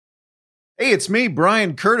Hey, it's me,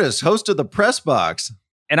 Brian Curtis, host of the Press Box.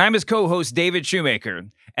 And I'm his co-host, David Shoemaker.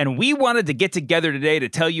 And we wanted to get together today to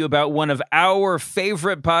tell you about one of our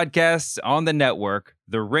favorite podcasts on the network,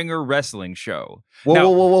 The Ringer Wrestling Show.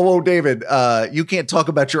 Whoa, David. You can't talk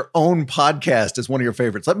about your own podcast as one of your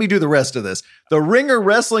favorites. Let me do the rest of this. The Ringer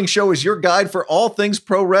Wrestling Show is your guide for all things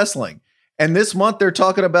pro wrestling. And this month, they're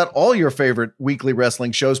talking about all your favorite weekly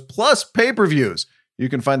wrestling shows, plus pay-per-views. You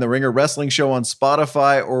can find The Ringer Wrestling Show on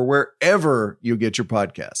Spotify or wherever you get your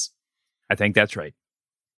podcasts. I think that's right.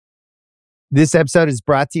 This episode is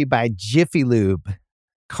brought to you by Jiffy Lube.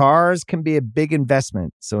 Cars can be a big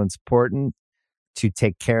investment, so it's important to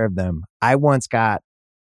take care of them. I once got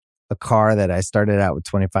a car that I started out with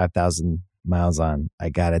 25,000 miles on. I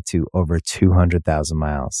got it to over 200,000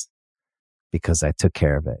 miles because I took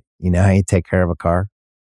care of it. You know how you take care of a car?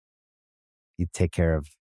 You take care of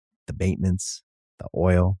the maintenance, the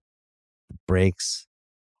oil, the brakes,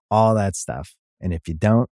 all that stuff. And if you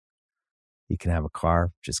don't, you can have a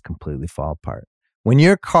car just completely fall apart. When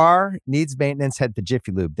your car needs maintenance, head to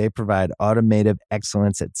Jiffy Lube. They provide automotive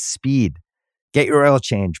excellence at speed. Get your oil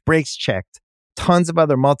change, brakes checked, tons of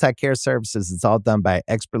other multi-care services. It's all done by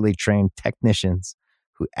expertly trained technicians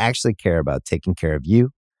who actually care about taking care of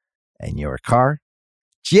you and your car.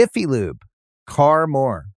 Jiffy Lube, car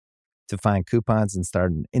more. To find coupons and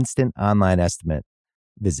start an instant online estimate,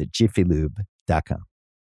 visit jiffylube.com.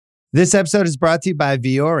 This episode is brought to you by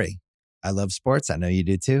Viore. I love sports. I know you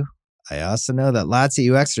do too. I also know that lots of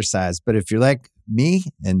you exercise, but if you're like me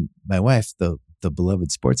and my wife, the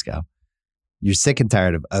beloved sports gal, you're sick and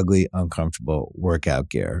tired of ugly, uncomfortable workout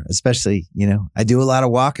gear. Especially, I do a lot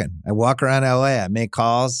of walking. I walk around LA. I make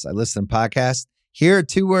calls. I listen to podcasts. Here are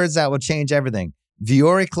two words that will change everything.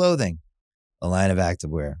 Viore Clothing, a line of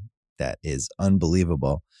activewear that is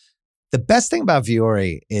unbelievable. The best thing about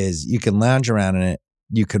Viore is you can lounge around in it.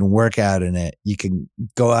 You can work out in it. You can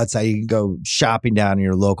go outside. You can go shopping down in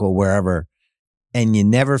your local wherever. And you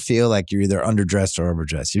never feel like you're either underdressed or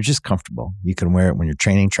overdressed. You're just comfortable. You can wear it when you're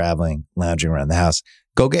training, traveling, lounging around the house.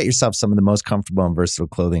 Go get yourself some of the most comfortable and versatile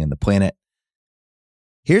clothing on the planet.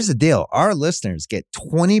 Here's the deal. Our listeners get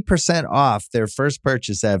 20% off their first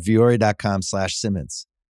purchase at Viore.com/Simmons.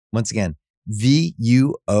 Once again,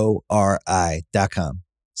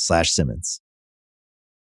 VUORI.com/Simmons.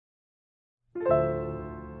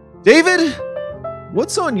 David,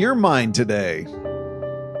 what's on your mind today?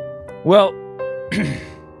 Well,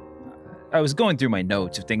 I was going through my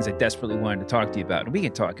notes of things I desperately wanted to talk to you about, and we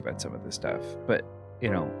can talk about some of this stuff. But,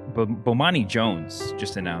 Bomani Jones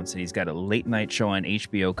just announced that he's got a late night show on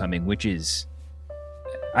HBO coming, which is,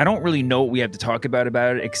 I don't really know what we have to talk about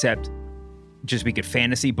it, except just we could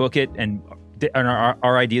fantasy book it, and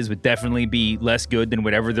our ideas would definitely be less good than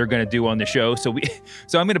whatever they're going to do on the show. So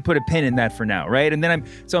I'm going to put a pin in that for now, right? And then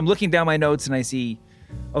I'm looking down my notes and I see,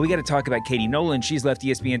 we got to talk about Katie Nolan. She's left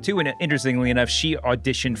ESPN too, and interestingly enough, she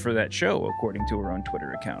auditioned for that show according to her own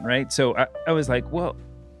Twitter account, right? So I was like, well,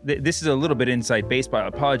 this is a little bit inside baseball. I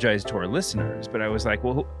apologize to our listeners, but I was like,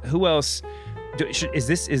 well, who else? Is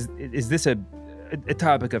this a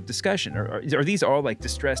topic of discussion? Or are these all like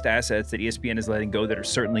distressed assets that ESPN is letting go that are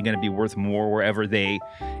certainly going to be worth more wherever they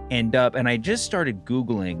end up? And I just started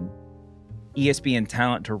Googling ESPN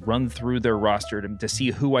talent to run through their roster to see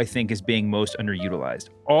who I think is being most underutilized.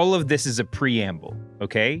 All of this is a preamble,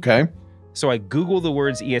 okay? Okay. So I Google the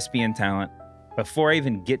words ESPN talent. Before I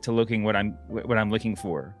even get to looking what I'm looking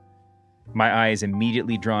for, my eye is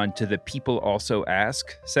immediately drawn to the people also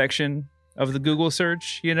ask section of the Google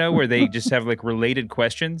search, where they just have like related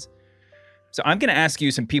questions. So I'm going to ask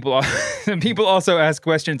you some people also ask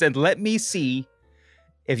questions, and let me see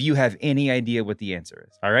if you have any idea what the answer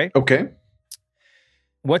is. All right? Okay.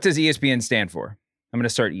 What does ESPN stand for? I'm going to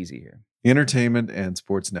start easy here. Entertainment and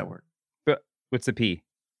Sports Network. But what's the P?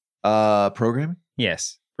 Programming?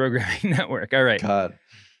 Yes. Programming Network. All right. God.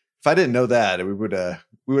 If I didn't know that, we would have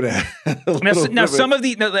now some of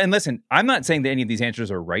and listen, I'm not saying that any of these answers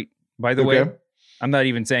are right. By the way, I'm not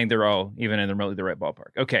even saying they're all even in remotely the right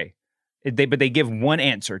ballpark. Okay. But they give one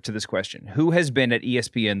answer to this question. Who has been at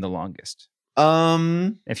ESPN the longest?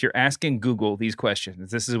 If you're asking Google these questions,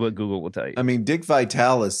 this is what Google will tell you. I mean, Dick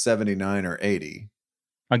Vitale is 79 or 80.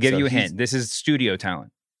 I'll give you a hint. This is studio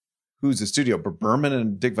talent. Who's the studio? Berman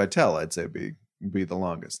and Dick Vitale, I'd say be the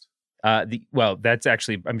longest. Well, that's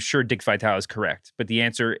actually, I'm sure Dick Vitale is correct, but the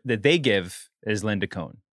answer that they give is Linda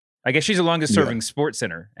Cohn. I guess she's the longest serving Sports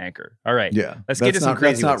Center anchor. All right. Yeah. Let's get to some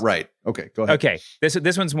crazy That's not right. Okay, go ahead. Okay.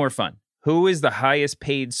 This one's more fun. Who is the highest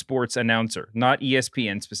paid sports announcer? Not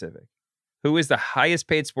ESPN specific. Who is the highest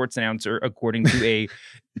paid sports announcer according to a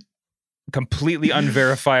completely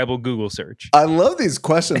unverifiable Google search. I love these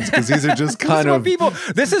questions because these are just kind of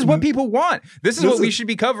This is what people want. This is what we should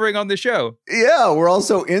be covering on the show. Yeah, we're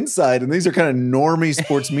also inside, and these are kind of normie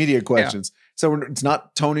sports media questions. So it's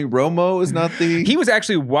not Tony Romo is not the. He was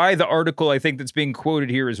actually why the article I think that's being quoted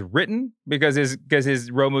here is written because his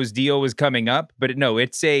Romo's deal was coming up. But no,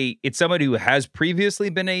 it's somebody who has previously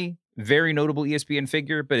been a very notable ESPN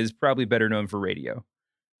figure, but is probably better known for radio.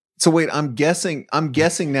 So wait, I'm guessing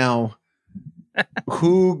now.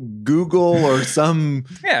 Who Google or some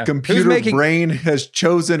computer brain has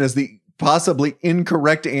chosen as the possibly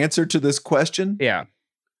incorrect answer to this question? Yeah.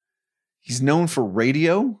 He's known for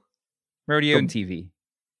radio and TV.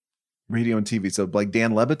 Radio and TV. So like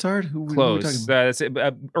Dan Lebitard? Who Close. That's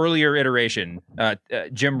earlier iteration.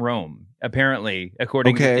 Jim Rome, apparently,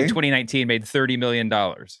 according to in 2019, made $30 million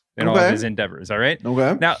in all of his endeavors. All right.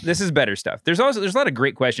 Okay. Now, this is better stuff. There's a lot of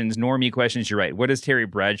great questions, normie questions. You're right. What is Terry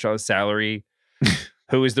Bradshaw's salary?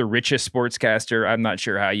 Who is the richest sportscaster? I'm not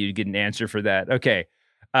sure how you get an answer for that. Okay.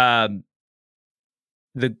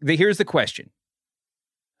 Here's the question.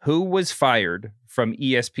 Who was fired from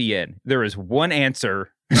ESPN? There is one answer.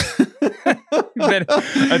 The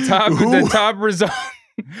top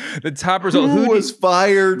result. Who was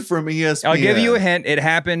fired from ESPN? I'll give you a hint. It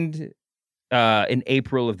happened in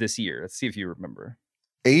April of this year. Let's see if you remember.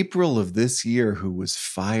 April of this year, who was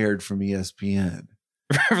fired from ESPN?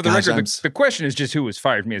 For the record, the question is just who was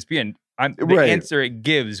fired from ESPN. The answer it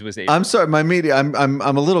gives was April. I'm sorry, my media. I'm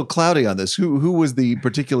a little cloudy on this. Who was the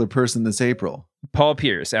particular person this April? Paul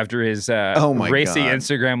Pierce, after his racy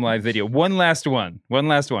Instagram live video. One last one.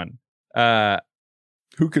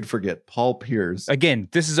 Who could forget Paul Pierce? Again,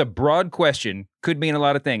 this is a broad question. Could mean a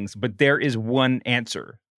lot of things, but there is one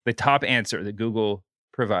answer. The top answer that Google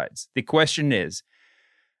provides. The question is,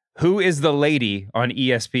 who is the lady on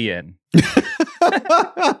ESPN?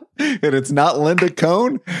 And it's not Linda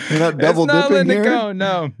Cohn? You're not double dipping here? Linda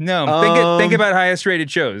Cohn. No. Think about highest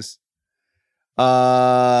rated shows.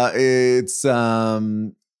 It's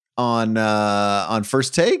on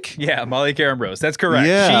First Take? Yeah, Molly Carambrose. That's correct.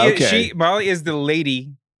 Yeah, Molly is the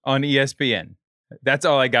lady on ESPN. That's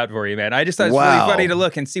all I got for you, man. I just thought it's really funny to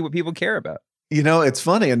look and see what people care about. You know, it's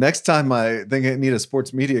funny. And next time I think I need a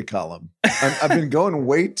sports media column. I've been going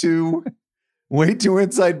way too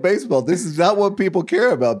inside baseball. This is not what people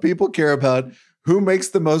care about. People care about who makes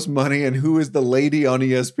the most money and who is the lady on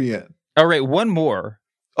ESPN. All right, one more.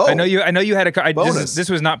 Oh, I know you had a bonus. This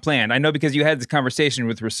was not planned. I know because you had this conversation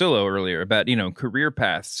with Rosillo earlier about, career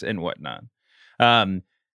paths and whatnot.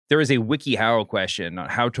 There is a WikiHow question on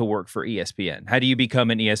how to work for ESPN. How do you become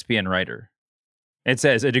an ESPN writer? It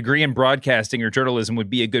says a degree in broadcasting or journalism would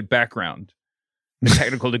be a good background. The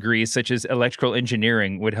technical degrees such as electrical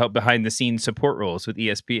engineering would help behind the scenes support roles with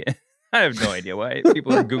ESPN. I have no idea why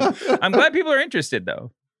people are Googling. I'm glad people are interested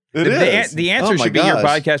though. The answer should be your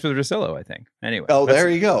podcast with Rosillo, I think. Anyway. Oh, there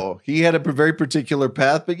you go. He had a very particular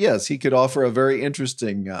path, but yes, he could offer a very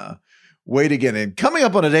interesting way to get in. Coming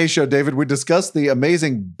up on today's show, David, we discussed the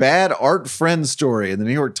amazing bad art friend story in the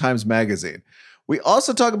New York Times Magazine. We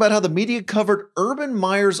also talk about how the media covered Urban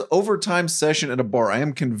Meyer's overtime session at a bar. I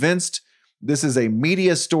am convinced this is a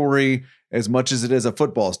media story as much as it is a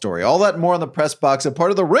football story. All that and more on the Press Box, a part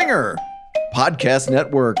of the Ringer Podcast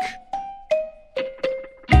Network.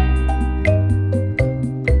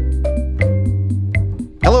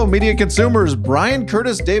 Hello, media consumers. Brian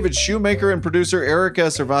Curtis, David Shoemaker, and producer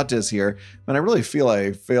Erica Cervantes here. And I really feel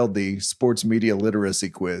I failed the sports media literacy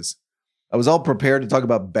quiz. I was all prepared to talk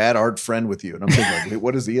about bad art friend with you. And I'm thinking, wait,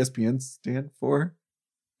 what does ESPN stand for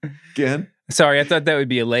again? Sorry, I thought that would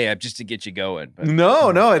be a layup just to get you going. But. No,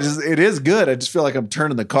 it is good. I just feel like I'm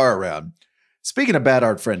turning the car around. Speaking of bad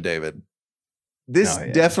art friend, David, this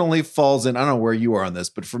definitely falls in, I don't know where you are on this,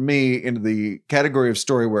 but for me, into the category of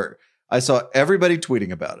story where I saw everybody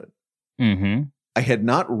tweeting about it. Mm-hmm. I had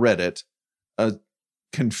not read it,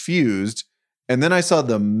 confused. And then I saw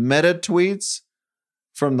the meta tweets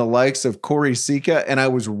from the likes of Corey Sika, and I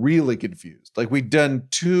was really confused. Like we'd done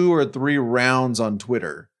 2 or 3 rounds on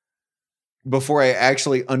Twitter before I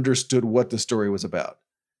actually understood what the story was about.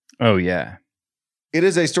 Oh, yeah. It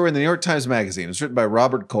is a story in the New York Times Magazine. It's written by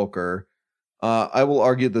Robert Kolker. I will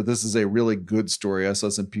argue that this is a really good story. I saw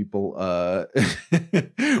some people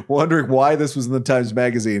wondering why this was in the Times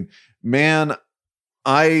Magazine. Man,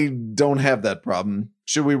 I don't have that problem.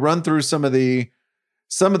 Should we run through some of the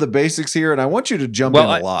basics here? And I want you to jump in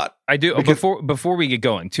a lot. I do. Before we get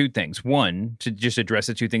going, 2 things. One, to just address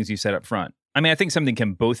the 2 things you said up front. I mean, I think something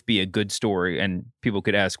can both be a good story, and people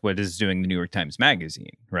could ask, what is doing the New York Times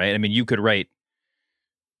Magazine, right? I mean, you could write,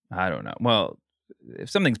 I don't know. Well, if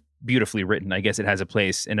something's beautifully written, I guess it has a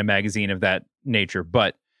place in a magazine of that nature.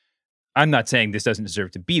 But I'm not saying this doesn't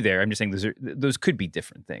deserve to be there. I'm just saying those could be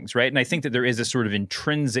different things, right? And I think that there is a sort of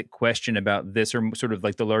intrinsic question about this, or sort of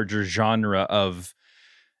like the larger genre of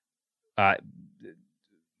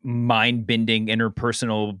mind-bending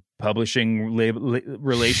interpersonal publishing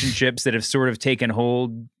relationships that have sort of taken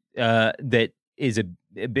hold. That is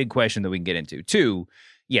a big question that we can get into. Two,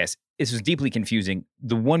 yes, this was deeply confusing.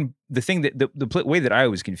 The thing that the way that I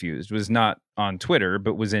was confused was not on Twitter,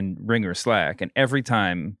 but was in Ringer Slack. And every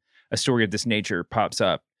time a story of this nature pops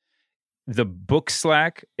up, the book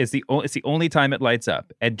Slack is it's the only time it lights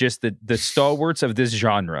up. And just the stalwarts of this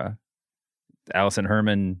genre, Allison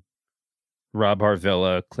Herman, Rob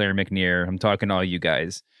Harvilla, Claire McNear, I'm talking to all you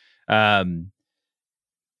guys,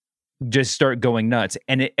 just start going nuts.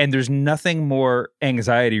 And there's nothing more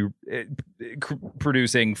anxiety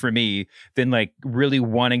producing for me than like really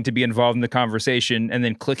wanting to be involved in the conversation and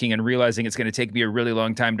then clicking and realizing it's going to take me a really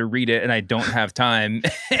long time to read it and I don't have time.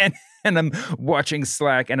 and I'm watching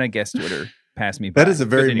Slack and I guess Twitter pass me by. That is a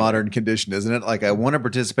very modern condition, isn't it? Like, I want to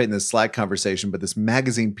participate in this Slack conversation, but this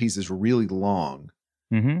magazine piece is really long.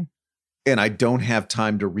 Mm-hmm. And I don't have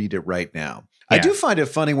time to read it right now. Yeah. I do find it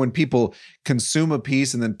funny when people consume a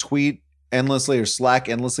piece and then tweet endlessly or Slack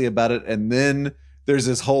endlessly about it. And then there's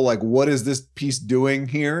this whole, like, what is this piece doing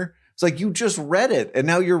here? It's like, you just read it and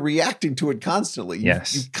now you're reacting to it constantly.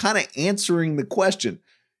 Yes. You're kind of answering the question,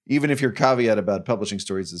 even if your caveat about publishing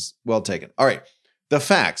stories is well taken. All right. The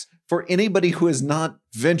facts for anybody who has not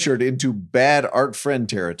ventured into bad art friend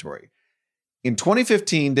territory. In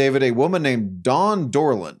 2015, David, a woman named Dawn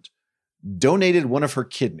Dorland donated one of her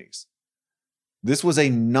kidneys. This was a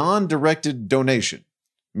non-directed donation,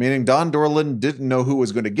 meaning Dawn Dorland didn't know who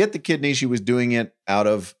was going to get the kidney. She was doing it out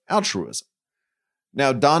of altruism.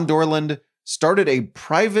 Now, Dawn Dorland started a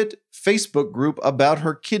private Facebook group about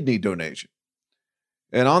her kidney donation.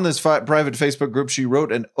 And on this private Facebook group, she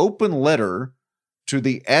wrote an open letter to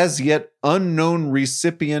the as yet unknown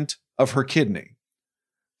recipient of her kidney.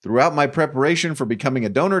 Throughout my preparation for becoming a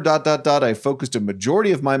donor, I focused a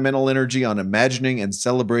majority of my mental energy on imagining and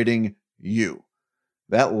celebrating you.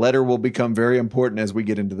 That letter will become very important as we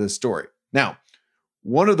get into this story. Now,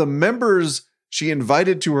 one of the members she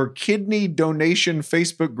invited to her kidney donation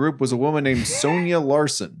Facebook group was a woman named Sonia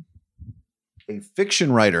Larson, a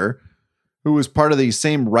fiction writer who was part of the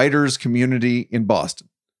same writers community in Boston.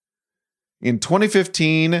 In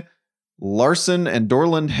 2015, Larson and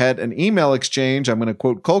Dorland had an email exchange. I'm going to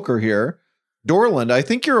quote Kolker here. Dorland, I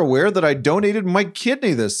think you're aware that I donated my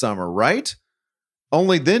kidney this summer, right?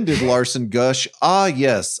 Only then did Larson gush, ah,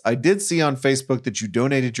 yes, I did see on Facebook that you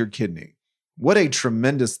donated your kidney. What a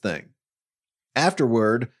tremendous thing.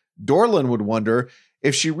 Afterward, Dorland would wonder,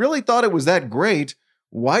 if she really thought it was that great,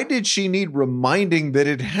 why did she need reminding that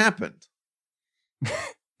it happened?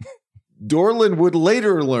 Dorland would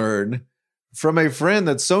later learn from a friend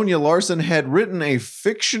that Sonia Larson had written a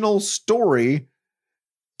fictional story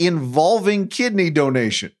involving kidney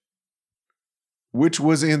donation, which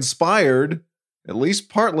was inspired, at least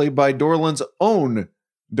partly, by Dorland's own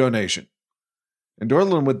donation. And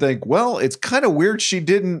Dorland would think, well, it's kind of weird she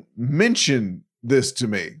didn't mention this to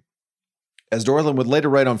me. As Dorland would later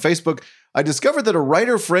write on Facebook, I discovered that a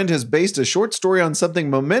writer friend has based a short story on something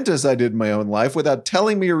momentous I did in my own life without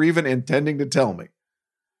telling me or even intending to tell me.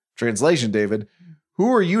 Translation, David,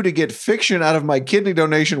 who are you to get fiction out of my kidney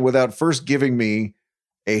donation without first giving me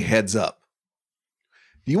a heads up?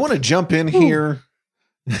 Do you want to jump in here?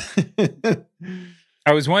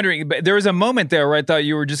 I was wondering, but there was a moment there where I thought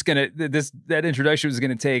you were just gonna that introduction was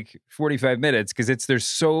gonna take 45 minutes because there's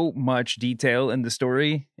so much detail in the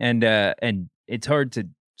story and it's hard to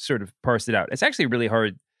sort of parse it out. It's actually really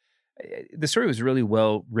hard. The story was really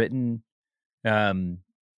well written, and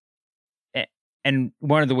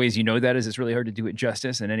one of the ways you know that is it's really hard to do it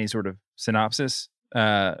justice in any sort of synopsis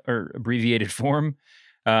or abbreviated form.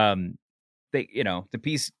 The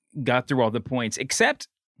piece got through all the points except.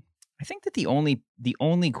 I think that the only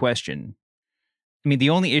question, the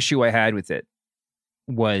only issue I had with it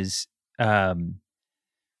was the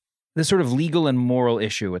sort of legal and moral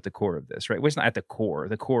issue at the core of this, right? Well, it's not at the core.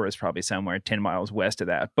 The core is probably somewhere 10 miles west of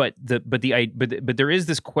that. But there is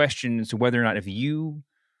this question as to whether or not if you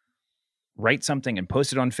write something and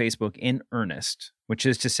post it on Facebook in earnest, which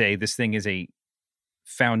is to say this thing is a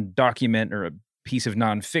found document or a piece of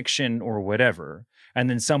nonfiction or whatever, and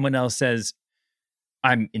then someone else says,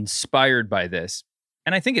 I'm inspired by this.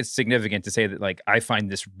 And I think it's significant to say that, like, I find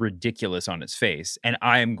this ridiculous on its face, and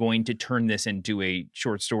I am going to turn this into a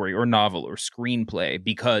short story or novel or screenplay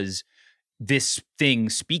because this thing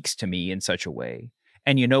speaks to me in such a way.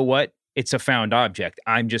 And you know what? it's a found object.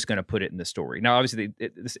 I'm just going to put it in the story. Now, obviously,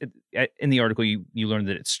 in the article, you learned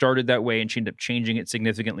that it started that way and she ended up changing it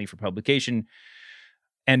significantly for publication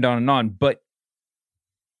and on and on. But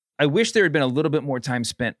I wish there had been a little bit more time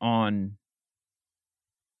spent on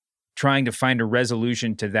trying to find a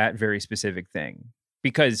resolution to that very specific thing,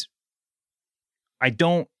 because I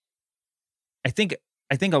think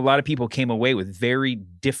a lot of people came away with very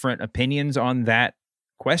different opinions on that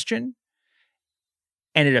question,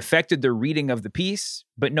 and it affected their reading of the piece,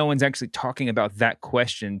 but no one's actually talking about that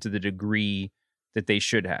question to the degree that they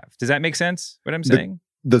should have. Does that make sense, what I'm saying?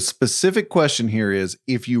 The specific question here is,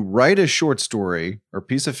 if you write a short story or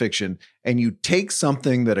piece of fiction and you take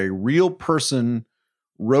something that a real person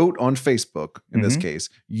wrote on Facebook, in this case,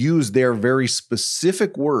 use their very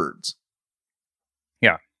specific words.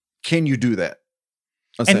 Yeah. Can you do that?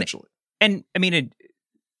 Essentially. And I mean,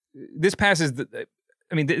 this passes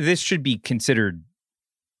this should be considered.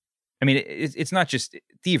 I mean, it's not just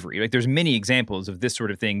thievery. Like, there's many examples of this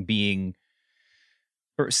sort of thing being,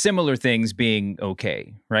 or similar things being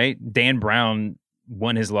okay, right? Dan Brown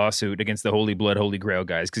won his lawsuit against the Holy Blood, Holy Grail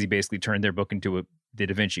guys because he basically turned their book into the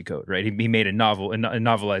Da Vinci Code, right? He made a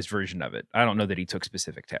novelized version of it. I don't know that he took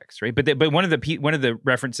specific text, right? But one of the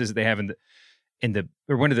references that they have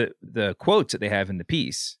one of the quotes that they have in the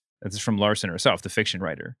piece, that's from Larson herself, the fiction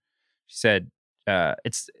writer. She said, her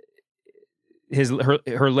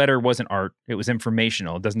letter wasn't art. It was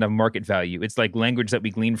informational. It doesn't have market value. It's like language that we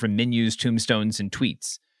glean from menus, tombstones, and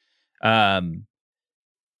tweets. That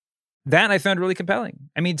I found really compelling.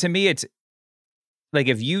 I mean, to me, it's like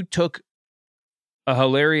if you took a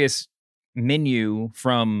hilarious menu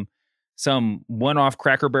from some one-off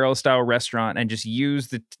Cracker Barrel style restaurant and just use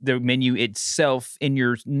the menu itself in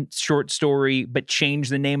your short story, but change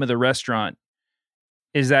the name of the restaurant,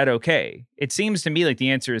 is that okay? It seems to me like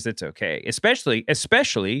the answer is it's okay, especially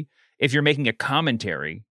if you're making a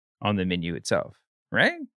commentary on the menu itself,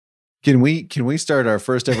 right? Can we start our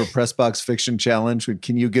first ever Press Box Fiction Challenge?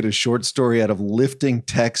 Can you get a short story out of lifting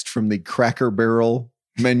text from the Cracker Barrel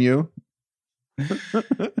menu?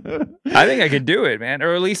 I think I could do it, man.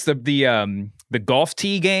 Or at least the golf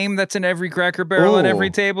tee game that's in every Cracker Barrel on every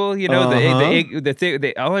table. You know,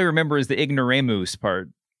 all I remember is the ignoramus part.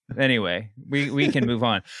 Anyway, we can move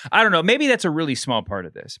on. I don't know. Maybe that's a really small part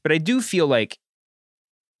of this, but I do feel like,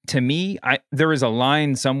 to me, there is a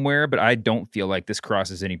line somewhere, but I don't feel like this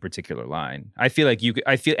crosses any particular line. I feel like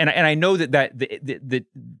and I know that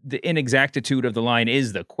the inexactitude of the line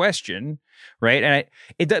is the question, right?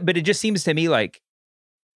 But it just seems to me like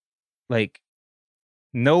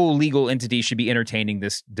no legal entity should be entertaining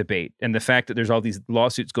this debate, and the fact that there's all these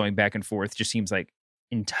lawsuits going back and forth just seems like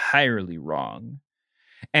entirely wrong.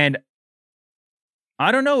 And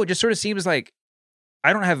I don't know. It just sort of seems like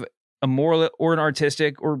I don't have a moral or an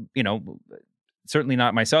artistic or, certainly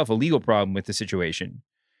not myself, a legal problem with the situation.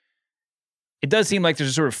 It does seem like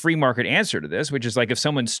there's a sort of free market answer to this, which is like if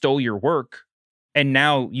someone stole your work and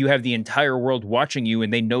now you have the entire world watching you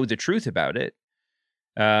and they know the truth about it,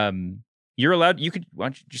 you're allowed,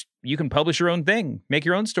 you can publish your own thing, make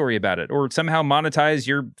your own story about it, or somehow monetize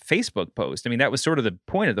your Facebook post. I mean, that was sort of the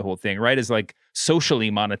point of the whole thing, right? Is like socially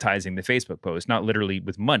monetizing the Facebook post, not literally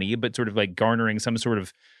with money, but sort of like garnering some sort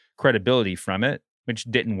of credibility from it, which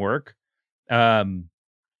didn't work.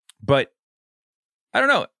 But I don't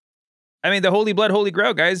know. I mean, the Holy Blood, Holy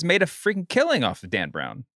Grail guys made a freaking killing off of Dan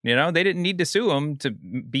Brown. They didn't need to sue him to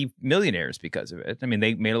be millionaires because of it. I mean,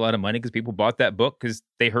 they made a lot of money because people bought that book because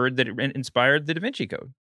they heard that it inspired the Da Vinci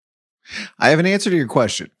Code. I have an answer to your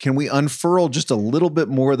question. Can we unfurl just a little bit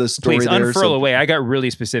more of the story? Please there? Unfurl away. I got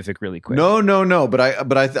really specific really quick. No. But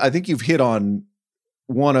I think you've hit on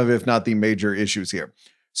one of, if not the major issues here.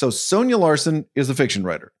 So Sonia Larson is the fiction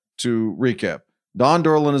writer. To recap, Dawn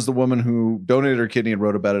Dorland is the woman who donated her kidney and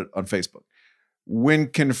wrote about it on Facebook. When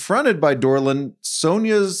confronted by Dorland,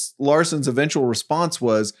 Larson's eventual response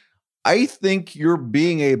was, "I think you're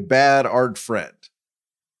being a bad art friend."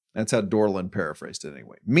 That's how Dorland paraphrased it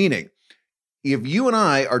anyway. Meaning, if you and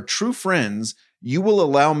I are true friends, you will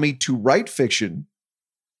allow me to write fiction,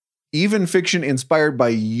 even fiction inspired by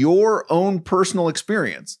your own personal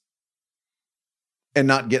experience, and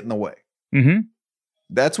not get in the way. Mm-hmm.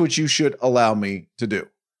 That's what you should allow me to do.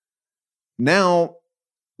 Now,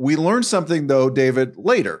 we learned something, though, David,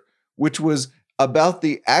 later, which was about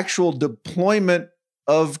the actual deployment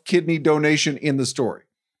of kidney donation in the story.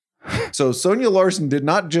 So Sonia Larson did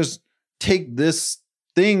not just take this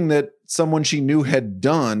thing that someone she knew had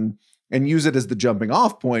done and use it as the jumping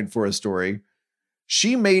off point for a story.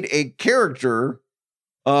 She made a character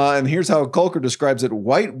And here's how Culker describes it.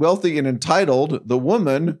 White, wealthy, and entitled, the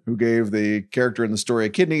woman who gave the character in the story a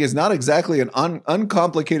kidney is not exactly an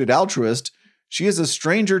uncomplicated altruist. She is a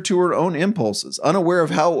stranger to her own impulses, unaware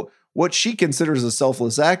of how what she considers a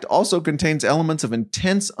selfless act also contains elements of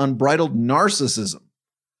intense, unbridled narcissism.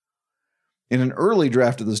 In an early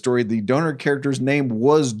draft of the story, the donor character's name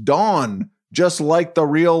was Dawn, just like the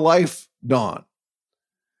real life Dawn.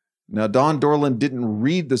 Now, Dawn Dorland didn't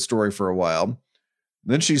read the story for a while.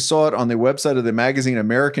 Then she saw it on the website of the magazine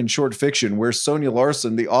American Short Fiction, where Sonia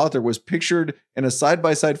Larson, the author, was pictured in a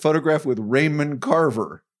side-by-side photograph with Raymond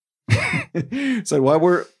Carver. So while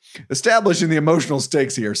we're establishing the emotional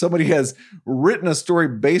stakes here, somebody has written a story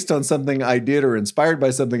based on something I did or inspired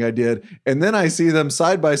by something I did, and then I see them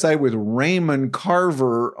side by side with Raymond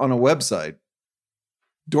Carver on a website.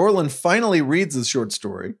 Dorland finally reads the short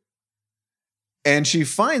story, and she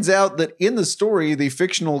finds out that in the story, the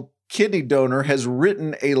fictional kidney donor has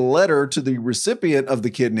written a letter to the recipient of the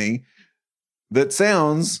kidney that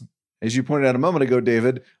sounds, as you pointed out a moment ago,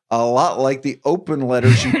 David, a lot like the open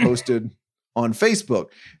letter she posted on Facebook.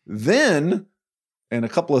 Then, and a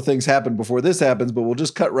couple of things happen before this happens, but we'll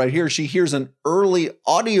just cut right here. She hears an early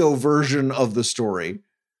audio version of the story.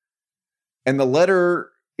 And the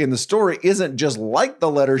letter in the story isn't just like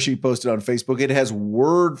the letter she posted on Facebook. It has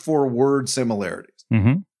word for word similarities,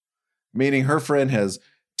 meaning her friend has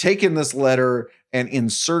taken this letter and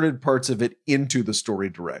inserted parts of it into the story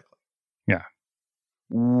directly. Yeah.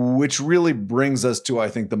 Which really brings us to, I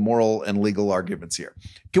think, the moral and legal arguments here.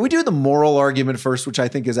 Can we do the moral argument first, which I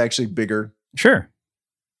think is actually bigger? Sure.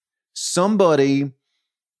 Somebody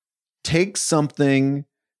takes something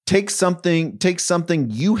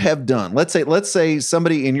you have done. Let's say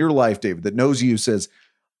somebody in your life, David, that knows you says,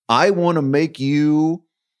 I want to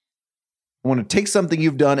take something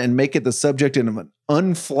you've done and make it the subject of an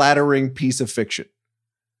unflattering piece of fiction.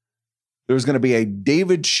 There's going to be a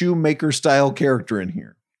David Shoemaker style character in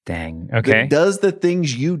here. Dang. Okay. That does the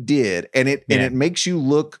things you did, and it makes you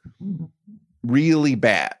look really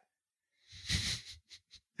bad.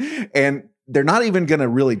 And they're not even going to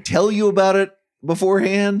really tell you about it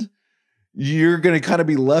beforehand. You're going to kind of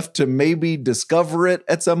be left to maybe discover it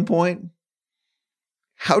at some point.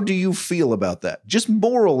 How do you feel about that? Just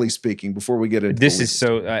morally speaking, before we get into this is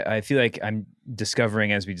so, I feel like I'm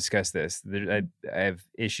discovering as we discuss this, I have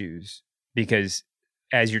issues because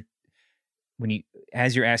as you're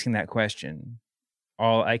asking that question,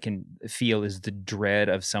 all I can feel is the dread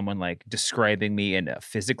of someone like describing me in a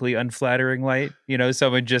physically unflattering light. You know,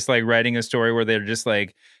 someone just like writing a story where they're just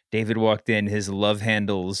like, David walked in, his love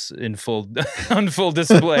handles in full on full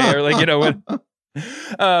display, or like, you know what?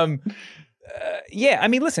 Yeah, I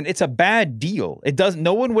mean, listen, it's a bad deal.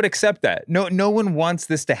 No one would accept that. No one wants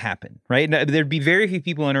this to happen, right? There'd be very few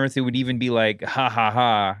people on earth who would even be like, ha ha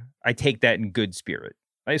ha, I take that in good spirit.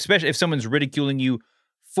 Especially if someone's ridiculing you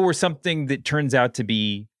for something that turns out to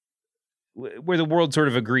be where the world sort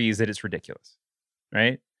of agrees that it's ridiculous,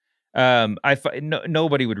 right?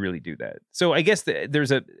 Nobody would really do that. So I guess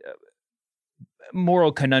there's a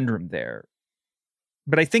moral conundrum there.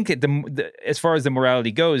 But I think that as far as the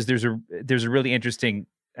morality goes, there's a really interesting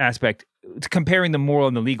aspect to comparing the moral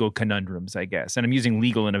and the legal conundrums, I guess. And I'm using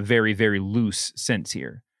legal in a very, very loose sense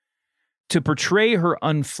here. To portray her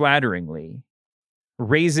unflatteringly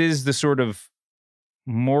raises the sort of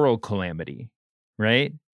moral calamity,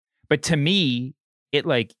 right? But to me, it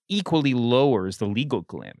like equally lowers the legal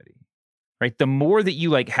calamity, right? The more that you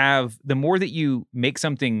like have, the more that you make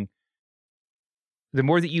something, the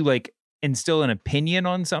more that you like instill an opinion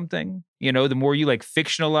on something, you know, the more you like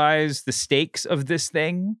fictionalize the stakes of this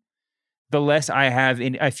thing, the less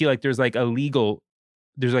I feel like there's like a legal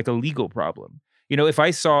problem. You know, if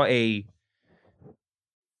I saw who's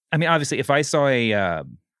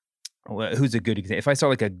a good example? If I saw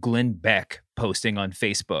like a Glenn Beck posting on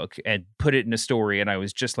Facebook and put it in a story, and I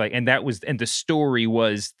was just like, and the story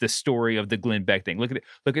was the story of the Glenn Beck thing.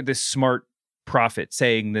 Look at this smart prophet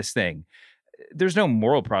saying this thing. There's no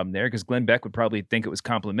moral problem there because Glenn Beck would probably think it was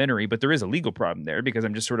complimentary, but there is a legal problem there because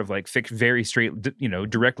I'm just sort of like very straight, you know,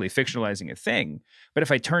 directly fictionalizing a thing. But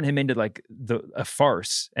if I turn him into like a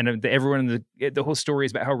farce and everyone in the whole story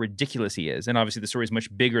is about how ridiculous he is, and obviously the story is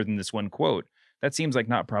much bigger than this one quote, that seems like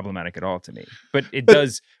not problematic at all to me. But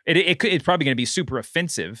it's probably going to be super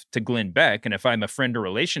offensive to Glenn Beck, and if I'm a friend or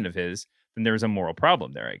relation of his, then there's a moral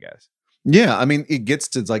problem there, I guess. Yeah, I mean, it gets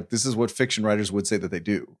to like this is what fiction writers would say that they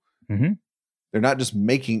do. Mm-hmm. They're not just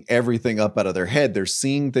making everything up out of their head. They're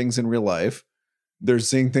seeing things in real life. They're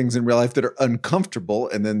seeing things in real life that are uncomfortable,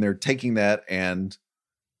 and then they're taking that and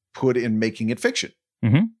making it fiction.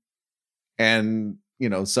 Mm-hmm. And, you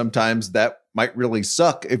know, sometimes that might really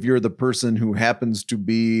suck if you're the person who happens to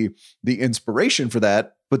be the inspiration for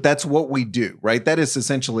that. But that's what we do, right? That is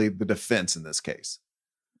essentially the defense in this case.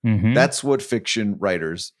 Mm-hmm. That's what fiction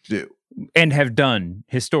writers do. And have done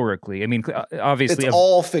historically. I mean, obviously. It's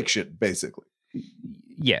all fiction, basically.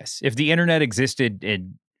 Yes. If the internet existed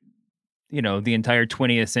in, the entire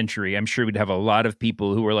 20th century, I'm sure we'd have a lot of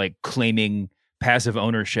people who were like claiming passive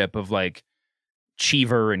ownership of like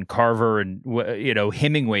Cheever and Carver and,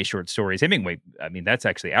 Hemingway short stories. Hemingway, I mean, that's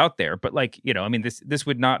actually out there. But like, this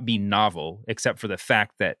would not be novel except for the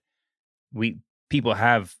fact that people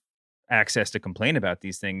have access to complain about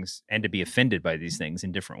these things and to be offended by these things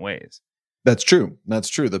in different ways. That's true. That's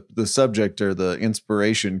true. The subject or the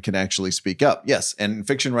inspiration can actually speak up. Yes. And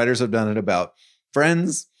fiction writers have done it about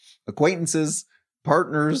friends, acquaintances,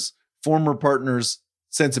 partners, former partners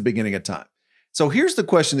since the beginning of time. So here's the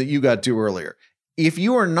question that you got to earlier. If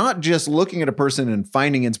you are not just looking at a person and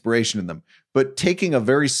finding inspiration in them, but taking a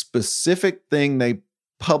very specific thing they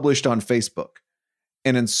published on Facebook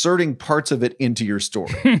and inserting parts of it into your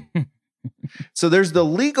story. So there's the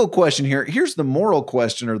legal question here. Here's the moral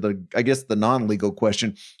question, or the non-legal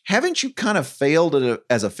question. Haven't you kind of failed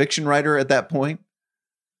as a fiction writer at that point?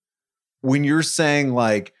 When you're saying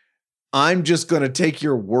like, I'm just going to take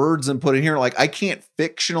your words and put it here. Like, I can't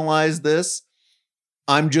fictionalize this.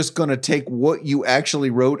 I'm just going to take what you actually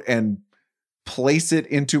wrote and place it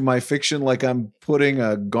into my fiction. Like I'm putting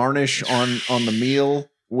a garnish on the meal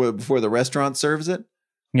before the restaurant serves it.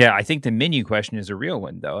 Yeah, I think the menu question is a real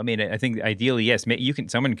one, though. I mean, I think ideally, yes,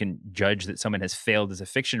 someone can judge that someone has failed as a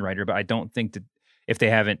fiction writer, but I don't think that if they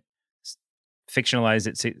haven't fictionalized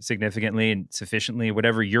it significantly and sufficiently,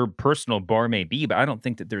 whatever your personal bar may be, but I don't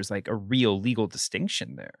think that there's like a real legal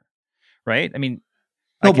distinction there, right? I mean,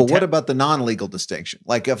 no, but what about the non-legal distinction?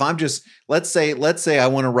 Like if I'm just let's say I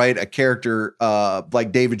want to write a character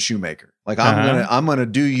like David Shoemaker. Like I'm gonna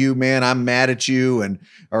do you, man. I'm mad at you,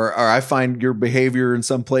 or I find your behavior in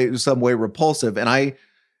some way repulsive, and I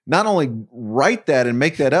not only write that and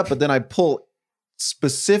make that up, but then I pull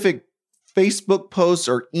specific Facebook posts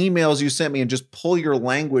or emails you sent me and just pull your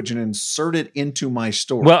language and insert it into my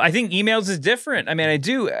story. Well, I think emails is different. I mean,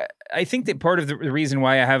 I think that part of the reason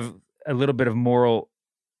why I have a little bit of moral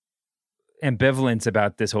ambivalence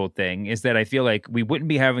about this whole thing is that I feel like we wouldn't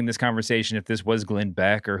be having this conversation if this was Glenn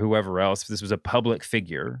Beck or whoever else, if this was a public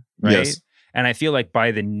figure, right? Yes. And I feel like by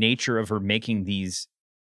the nature of her making these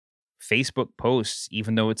Facebook posts,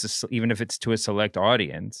 even if it's to a select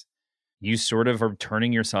audience, you sort of are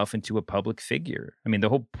turning yourself into a public figure. I mean, the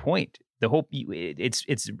whole point,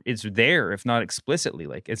 it's there, if not explicitly,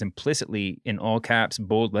 like as implicitly in all caps,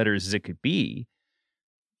 bold letters as it could be.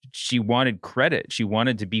 She wanted credit. She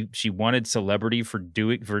wanted celebrity for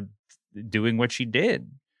doing what she did.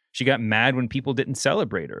 She got mad when people didn't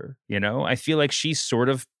celebrate her. I feel like she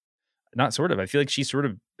I feel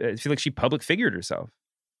like she public figured herself.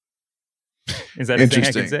 Is that a thing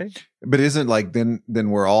I can say? But isn't like then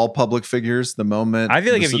we're all public figures the moment? I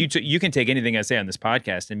feel like if you can take anything I say on this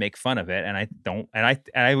podcast and make fun of it, and I don't, and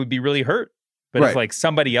I would be really hurt. But if like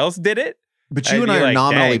somebody else did it. But you and I are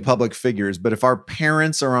nominally public figures. But if our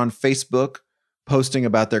parents are on Facebook posting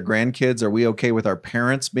about their grandkids, are we okay with our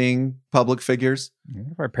parents being public figures?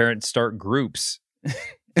 If our parents start groups.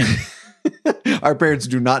 Our parents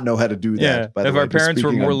do not know how to do that. Yeah. By the way, our parents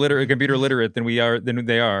were more computer literate than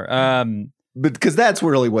they are. But because that's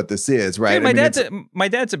really what this is, right? Dude, my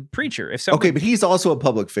dad's a preacher. Okay, but he's also a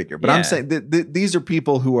public figure. But I'm saying these are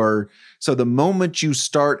people who are. So the moment you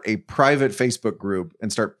start a private Facebook group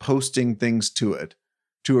and start posting things to it,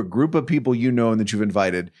 to a group of people and that you've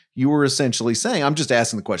invited, you were essentially saying, I'm just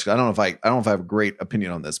asking the question. I don't know if I have a great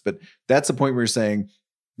opinion on this, but that's the point where you're saying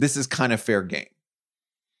this is kind of fair game.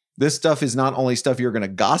 This stuff is not only stuff you're going to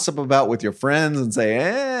gossip about with your friends and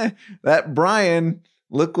say, that Brian,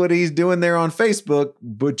 look what he's doing there on Facebook,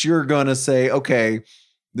 but you're going to say, okay,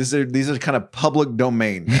 these are kind of public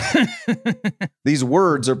domain. These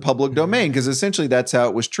words are public domain because essentially that's how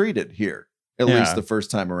it was treated here, at least the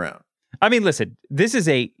first time around. I mean, listen, this is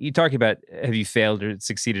you talk about have you failed or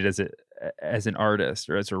succeeded as an artist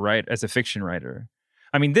or as a fiction writer.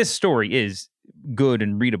 I mean, this story is good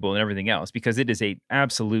and readable and everything else because it is an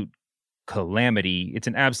absolute calamity. It's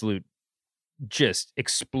an absolute just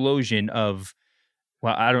explosion of,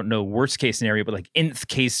 well, I don't know, worst case scenario, but like nth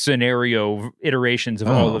case scenario iterations of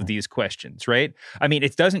all of these questions, right? I mean,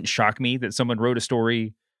 it doesn't shock me that someone wrote a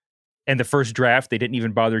story and the first draft, they didn't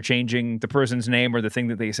even bother changing the person's name or the thing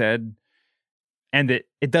that they said. And that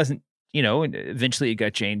it doesn't, and eventually it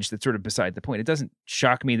got changed. That's sort of beside the point. It doesn't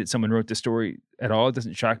shock me that someone wrote the story at all. It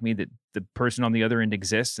doesn't shock me that the person on the other end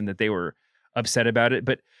exists and that they were upset about it.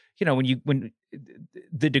 But, when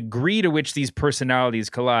the degree to which these personalities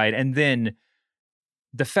collide, and then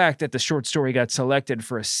the fact that the short story got selected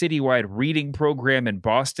for a citywide reading program in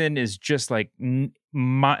Boston is just like,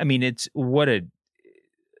 it's what a,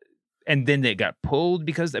 and then they got pulled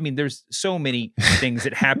because, there's so many things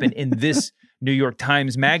that happen in this New York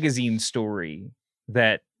Times Magazine story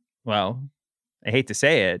that, well, I hate to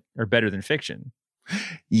say it, are better than fiction.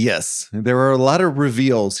 Yes, there are a lot of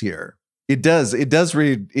reveals here. It does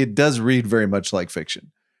read very much like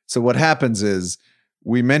fiction. So what happens is,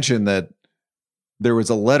 we mentioned that there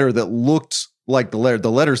was a letter that looked like the letter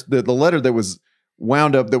that was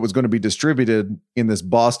wound up, that was going to be distributed in this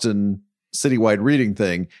Boston citywide reading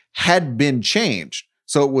thing, had been changed.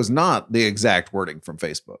 So it was not the exact wording from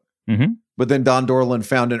Facebook. Mm-hmm. But then Don Dorland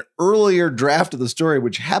found an earlier draft of the story,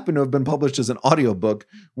 which happened to have been published as an audiobook,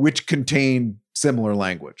 which contained similar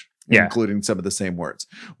language, including some of the same words.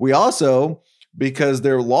 We also, because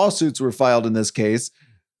their lawsuits were filed in this case,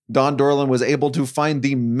 Don Dorland was able to find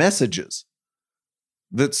the messages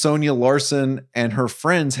that Sonia Larson and her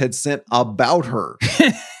friends had sent about her.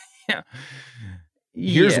 Yeah.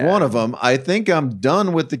 Here's one of them. "I think I'm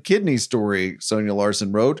done with the kidney story," Sonia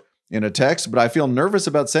Larson wrote in a text, "but I feel nervous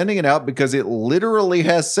about sending it out because it literally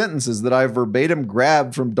has sentences that I verbatim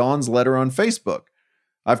grabbed from Dawn's letter on Facebook.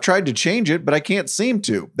 I've tried to change it, but I can't seem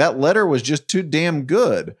to. That letter was just too damn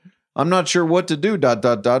good. I'm not sure what to do, ...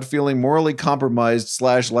 feeling morally compromised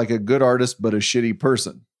 / like a good artist, but a shitty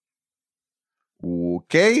person."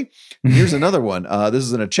 Okay. Here's another one. This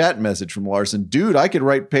is in a chat message from Larson. "Dude, I could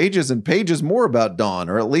write pages and pages more about Dawn,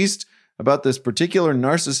 or at least about this particular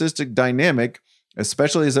narcissistic dynamic,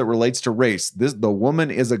 especially as it relates to race. The woman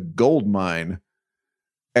is a gold mine! !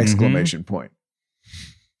 Point.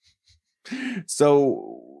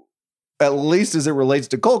 So at least as it relates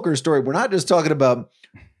to Kolker's story, we're not just talking about,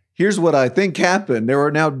 here's what I think happened. There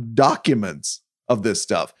are now documents of this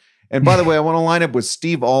stuff. And by the way, I want to line up with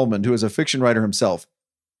Steve Almond, who is a fiction writer himself.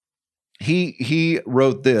 He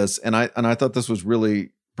wrote this, and I thought this was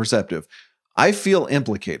really perceptive. "I feel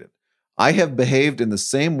implicated. I have behaved in the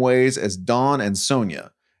same ways as Dawn and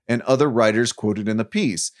Sonia and other writers quoted in the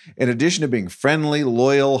piece. In addition to being friendly,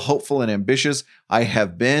 loyal, hopeful, and ambitious, I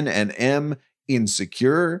have been and am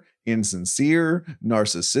insecure, insincere,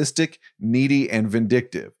 narcissistic, needy, and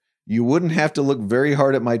vindictive. You wouldn't have to look very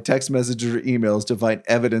hard at my text messages or emails to find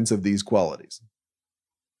evidence of these qualities."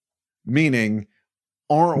 Meaning,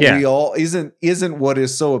 aren't we all, isn't what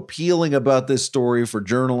is so appealing about this story for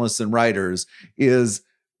journalists and writers is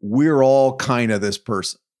we're all kind of this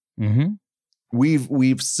person. Mm-hmm.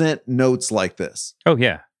 We've sent notes like this. Oh,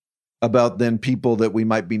 yeah. About then people that we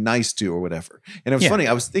might be nice to or whatever. And it was funny.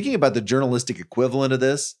 I was thinking about the journalistic equivalent of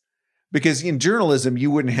this, because in journalism, you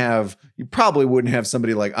probably wouldn't have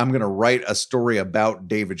somebody like, "I'm going to write a story about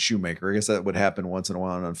David Shoemaker." I guess that would happen once in a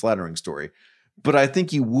while, an unflattering story. But I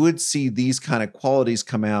think you would see these kind of qualities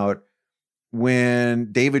come out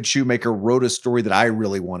when David Shoemaker wrote a story that I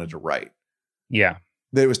really wanted to write. Yeah.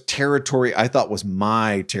 That it was territory I thought was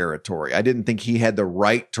my territory. I didn't think he had the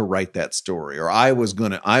right to write that story, or I was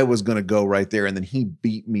gonna go right there, and then he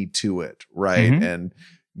beat me to it, right? Mm-hmm. And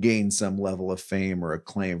gain some level of fame or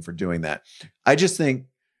acclaim for doing that. I just think,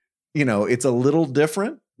 it's a little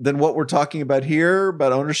different than what we're talking about here,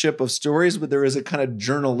 about ownership of stories, but there is a kind of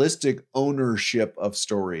journalistic ownership of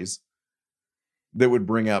stories that would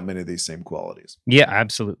bring out many of these same qualities. Yeah,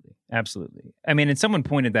 absolutely. Absolutely. And someone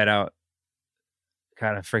pointed that out.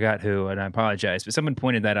 God, I forgot who, and I apologize, but someone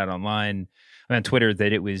pointed that out online on Twitter,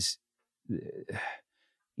 that it was,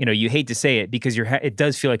 you hate to say it because it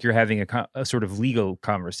does feel like you're having a sort of legal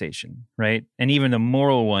conversation, right? And even the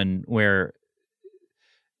moral one, where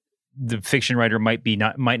the fiction writer might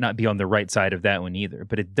not be on the right side of that one either.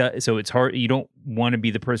 But it does, so it's hard. You don't want to be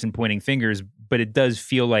the person pointing fingers, but it does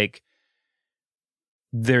feel like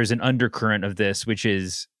there's an undercurrent of this, which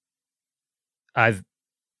is I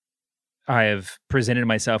have presented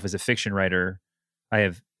myself as a fiction writer. I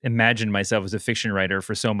have imagined myself as a fiction writer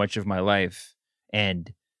for so much of my life,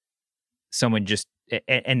 and someone just,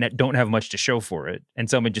 and that don't have much to show for it. And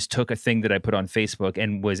someone just took a thing that I put on Facebook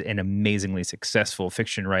and was an amazingly successful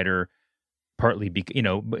fiction writer, partly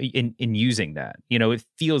in using that. It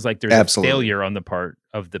feels like there's a failure on the part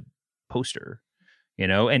of the poster,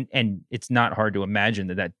 and it's not hard to imagine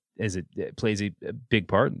that it plays a big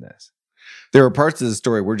part in this. There are parts of the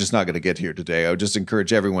story we're just not going to get here today. I would just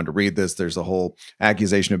encourage everyone to read this. There's a whole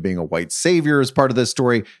accusation of being a white savior as part of this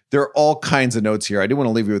story. There are all kinds of notes here. I do want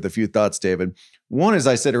to leave you with a few thoughts, David. One, as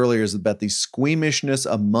I said earlier, is about the squeamishness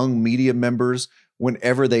among media members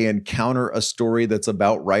whenever they encounter a story that's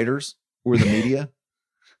about writers or the media.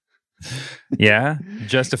 Yeah,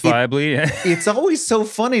 justifiably. It's always so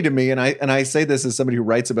funny to me, and I say this as somebody who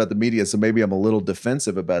writes about the media, so maybe I'm a little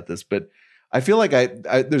defensive about this, but I feel like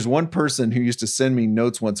there's one person who used to send me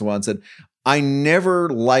notes once in a while and said, I never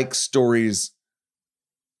like stories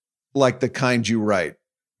like the kind you write,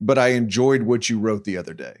 but I enjoyed what you wrote the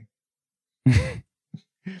other day.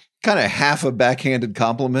 Kind of half a backhanded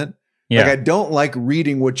compliment. Yeah. Like, I don't like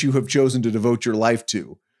reading what you have chosen to devote your life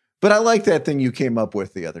to, but I like that thing you came up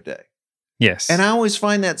with the other day. Yes. And I always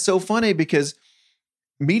find that so funny because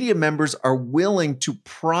media members are willing to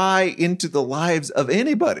pry into the lives of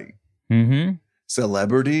anybody. Mm-hmm.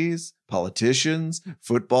 Celebrities, politicians,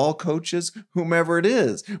 football coaches, whomever it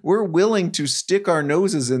is. We're willing to stick our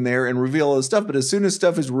noses in there and reveal all this stuff. But as soon as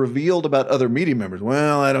stuff is revealed about other media members,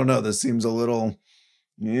 well, I don't know. This seems a little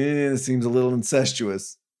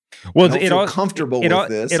incestuous. Well, I don't feel comfortable with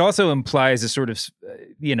this. It also implies a sort of,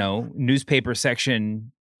 newspaper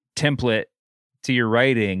section template to your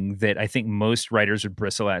writing that I think most writers would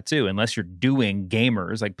bristle at too, unless you're doing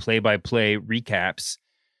gamers, like play-by-play recaps.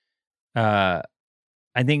 I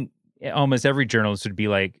think almost every journalist would be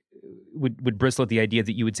like, would bristle at the idea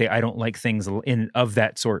that you would say, I don't like things of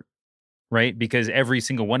that sort, right? Because every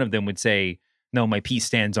single one of them would say, no, my piece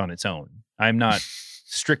stands on its own. I'm not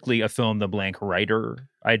strictly a fill in the blank writer.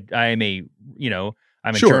 I'm a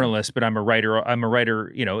journalist, but I'm a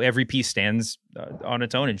writer. Every piece stands on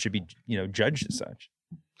its own and should be, judged as such.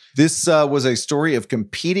 This was a story of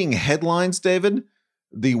competing headlines, David.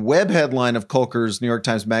 The web headline of Kolker's New York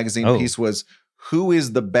Times Magazine piece was, "Who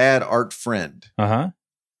is the bad art friend?" Uh-huh.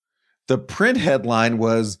 The print headline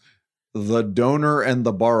was, "The donor and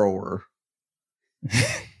the borrower."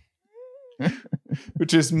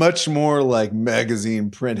 Which is much more like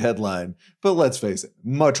magazine print headline. But let's face it,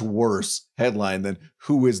 much worse headline than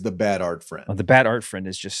 "Who is the bad art friend?" Well, the bad art friend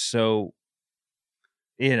is just so,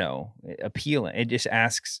 appealing. It just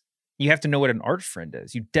asks, you have to know what an art friend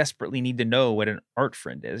is. You desperately need to know what an art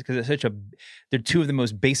friend is because they're two of the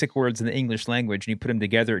most basic words in the English language, and you put them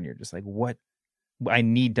together and you're just like, what? I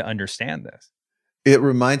need to understand this. It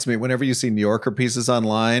reminds me, whenever you see New Yorker pieces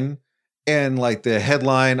online, and like the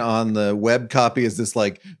headline on the web copy is this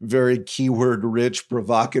like very keyword rich,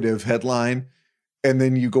 provocative headline. And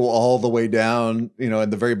then you go all the way down,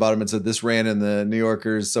 at the very bottom, it said this ran in the New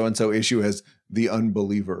Yorker's so-and-so issue as the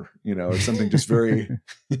unbeliever, or something just very,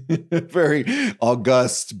 very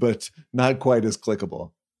august, but not quite as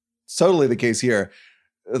clickable. It's totally the case here.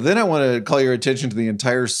 Then I want to call your attention to the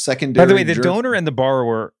entire secondary. By the way, the donor and the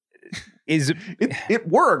borrower is... It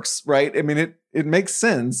works, right? I mean, it makes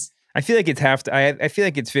sense. I feel like it's I feel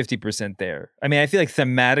like it's 50% there. I mean, I feel like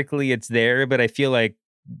thematically it's there, but I feel like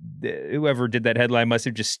whoever did that headline must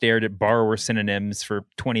have just stared at borrower synonyms for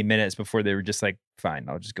 20 minutes before they were just like, fine,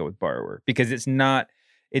 I'll just go with borrower. Because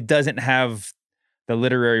it doesn't have the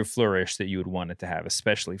literary flourish that you would want it to have,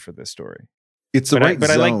 especially for this story. It's the right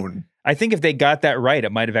zone. I think if they got that right,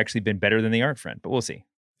 it might have actually been better than the art friend, but we'll see.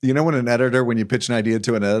 When you pitch an idea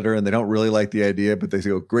to an editor and they don't really like the idea, but they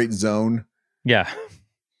go, great zone. Yeah.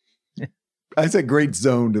 I said great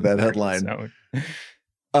zone to that headline.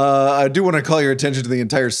 I do want to call your attention to the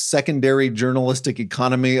entire secondary journalistic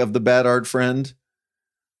economy of the bad art friend.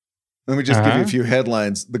 Let me just give you a few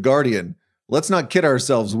headlines. The Guardian, let's not kid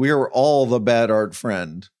ourselves. We are all the bad art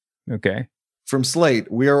friend. Okay. From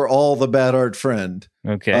Slate, we are all the bad art friend.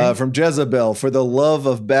 Okay. From Jezebel, for the love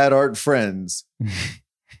of bad art friends.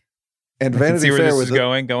 And Vanity Fair with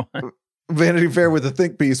Go on. Vanity Fair with a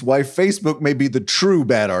think piece, why Facebook may be the true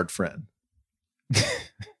bad art friend.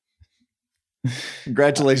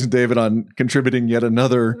 Congratulations, David, on contributing yet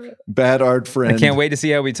another bad art friend. I can't wait to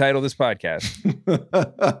see how we title this podcast.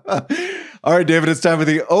 All right, David, it's time for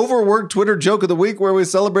the overworked Twitter joke of the week, where we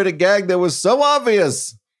celebrate a gag that was so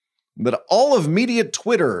obvious that all of media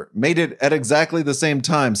Twitter made it at exactly the same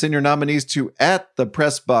time. Send your nominees to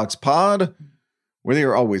 @thepressboxpod, where they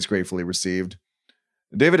are always gratefully received.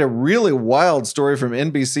 David, a really wild story from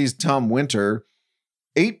NBC's Tom Winter.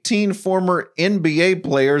 18 former NBA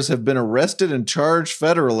players have been arrested and charged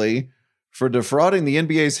federally for defrauding the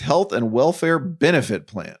NBA's health and welfare benefit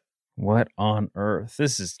plan. What on earth?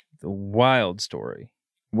 This is a wild story.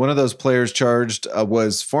 One of those players charged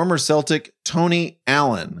was former Celtic Tony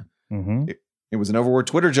Allen. Mm-hmm. It was an overworked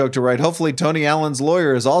Twitter joke to write, hopefully Tony Allen's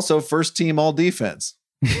lawyer is also first team all defense.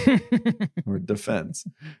 Or defense.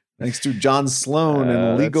 Thanks to John Sloan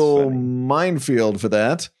and Legal Minefield for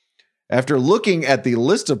that. After looking at the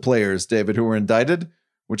list of players, David, who were indicted,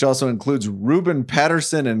 which also includes Ruben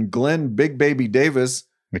Patterson and Glenn Big Baby Davis,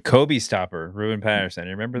 The Kobe stopper, Ruben Patterson.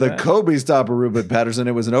 You remember that? The Kobe stopper, Ruben Patterson.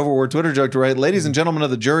 It was an overword Twitter joke to write, ladies and gentlemen of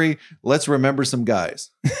the jury, let's remember some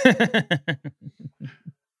guys.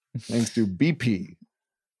 Thanks to BP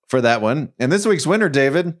for that one. And this week's winner,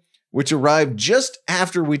 David, which arrived just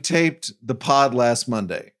after we taped the pod last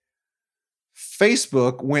Monday.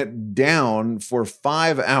 Facebook went down for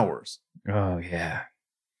 5 hours. Oh, yeah.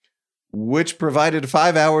 Which provided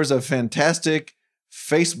 5 hours of fantastic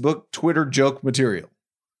Facebook Twitter joke material.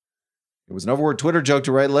 It was an overword Twitter joke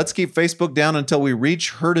to write, let's keep Facebook down until we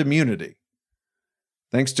reach herd immunity.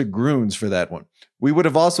 Thanks to Groons for that one. We would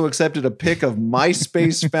have also accepted a pic of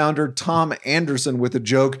MySpace founder Tom Anderson with a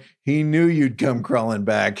joke, he knew you'd come crawling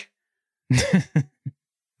back.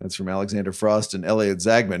 That's from Alexander Frost and Elliot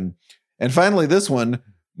Zagman. And finally, this one,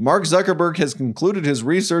 Mark Zuckerberg has concluded his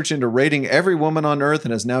research into rating every woman on Earth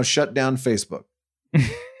and has now shut down Facebook.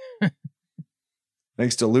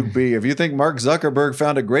 Thanks to Luke B. If you think Mark Zuckerberg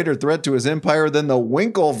found a greater threat to his empire than the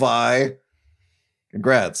Winklevi,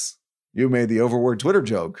 congrats. You made the overword Twitter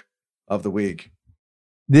joke of the week.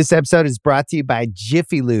 This episode is brought to you by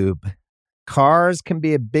Jiffy Lube. Cars can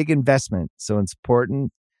be a big investment, so it's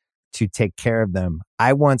important to take care of them.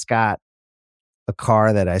 I once got a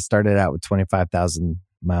car that I started out with 25,000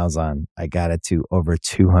 miles on. I got it to over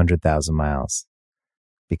 200,000 miles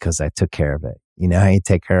because I took care of it. You know how you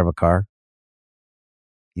take care of a car?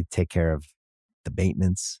 You take care of the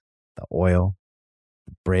maintenance, the oil,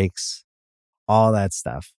 the brakes, all that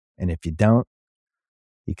stuff. And if you don't,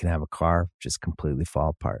 you can have a car just completely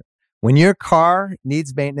fall apart. When your car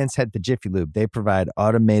needs maintenance, head to Jiffy Lube. They provide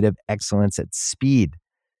automotive excellence at speed.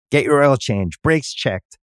 Get your oil change, brakes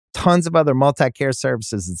checked, tons of other multi-care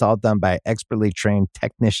services. It's all done by expertly trained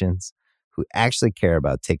technicians who actually care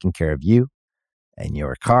about taking care of you and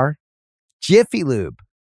your car. Jiffy Lube,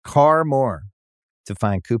 car more. To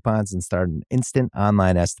find coupons and start an instant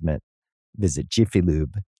online estimate, visit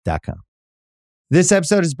jiffylube.com. This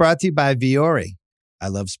episode is brought to you by Viore. I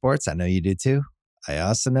love sports. I know you do too. I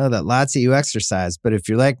also know that lots of you exercise, but if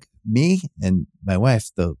you're like me and my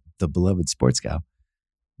wife, the beloved sports gal,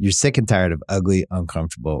 you're sick and tired of ugly,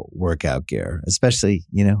 uncomfortable workout gear. Especially,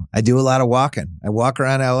 I do a lot of walking. I walk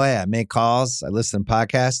around LA. I make calls. I listen to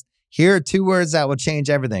podcasts. Here are 2 words that will change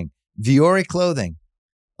everything. Viore Clothing,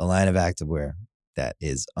 a line of activewear that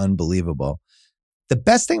is unbelievable. The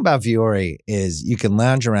best thing about Viore is you can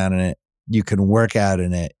lounge around in it. You can work out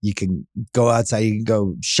in it. You can go outside. You can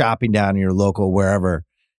go shopping down in your local wherever.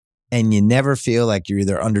 And you never feel like you're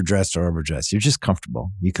either underdressed or overdressed. You're just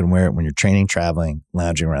comfortable. You can wear it when you're training, traveling,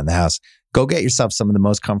 lounging around the house. Go get yourself some of the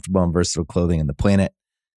most comfortable and versatile clothing on the planet.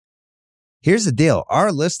 Here's the deal.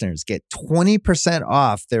 Our listeners get 20%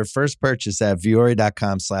 off their first purchase at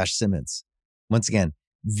Viore.com/Simmons. Once again,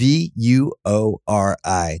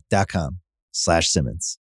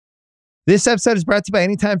 VUORI.com/Simmons. This episode is brought to you by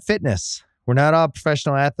Anytime Fitness. We're not all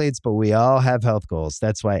professional athletes, but we all have health goals.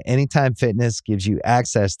 That's why Anytime Fitness gives you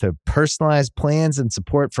access to personalized plans and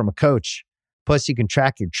support from a coach. Plus, you can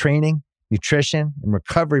track your training, nutrition, and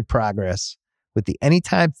recovery progress with the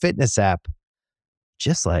Anytime Fitness app,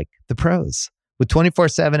 just like the pros. With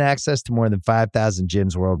 24/7 access to more than 5,000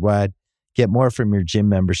 gyms worldwide, get more from your gym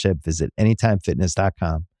membership. Visit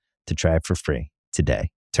anytimefitness.com to try it for free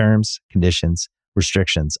today. Terms, conditions,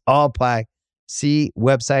 restrictions all apply. See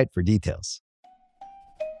website for details.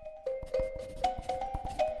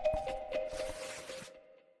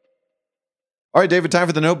 All right, David, time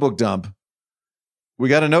for the notebook dump. We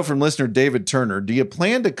got a note from listener David Turner. Do you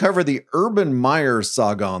plan to cover the Urban Meyer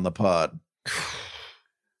saga on the pod?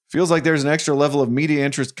 Feels like there's an extra level of media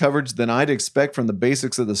interest coverage than I'd expect from the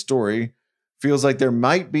basics of the story. Feels like there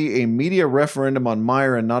might be a media referendum on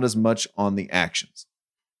Meyer and not as much on the actions.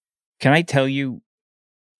 Can I tell you,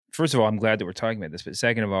 first of all, I'm glad that we're talking about this, but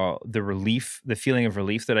second of all, the feeling of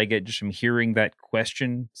relief that I get just from hearing that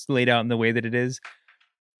question laid out in the way that it is.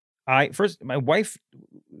 My wife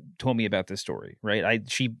told me about this story,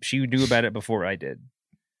 right? She knew about it before I did.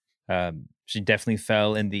 She definitely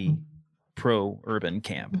fell in the pro-urban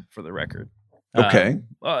camp, for the record. Okay.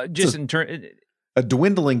 Just in turn, a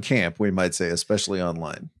dwindling camp, we might say, especially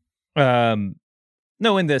online.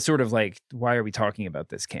 No, in the sort of like, why are we talking about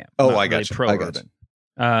this camp? Oh, Not I got really you.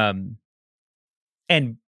 Pro-urban.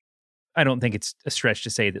 And I don't think it's a stretch to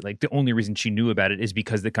say that like the only reason she knew about it is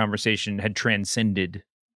because the conversation had transcended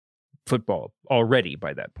football already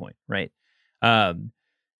by that point, right? And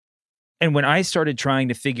when I started trying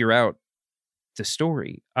to figure out the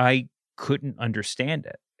story, I couldn't understand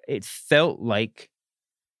it. It felt like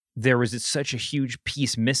there was such a huge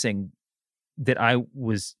piece missing that I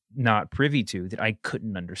was not privy to, that I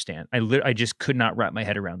couldn't understand. I just could not wrap my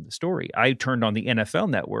head around the story. I turned on the NFL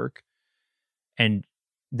Network, and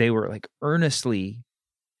they were like earnestly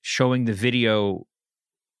showing the video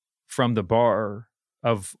from the bar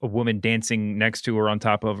of a woman dancing next to her on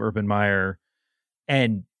top of Urban Meyer,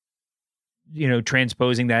 and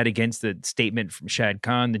transposing that against the statement from Shad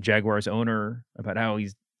Khan, the Jaguars owner, about how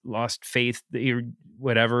he's lost faith, or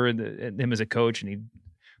whatever, in him as a coach, and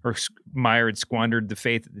Meyer had squandered the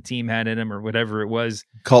faith that the team had in him, or whatever it was.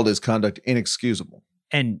 Called his conduct inexcusable.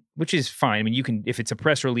 And which is fine. I mean, you can, if it's a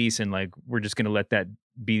press release and like, we're just going to let that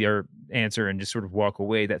be our answer and just sort of walk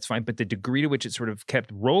away, that's fine. But the degree to which it sort of kept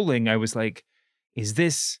rolling, I was like, is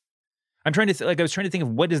this, I was trying to think of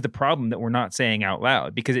what is the problem that we're not saying out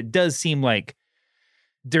loud, because it does seem like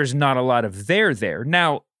there's not a lot of there.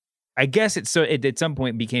 Now, I guess it at some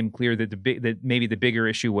point became clear that that maybe the bigger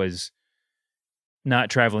issue was not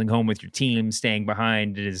traveling home with your team, staying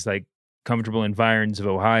behind in his like comfortable environs of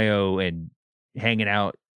Ohio and hanging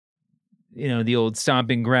out, the old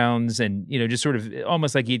stomping grounds, and, just sort of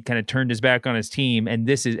almost like he'd kind of turned his back on his team. And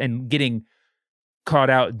getting caught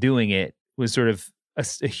out doing it was sort of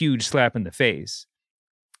a huge slap in the face.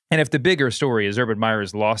 And if the bigger story is Urban Meyer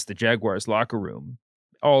has lost the Jaguars locker room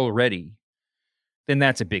already, then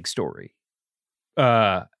that's a big story.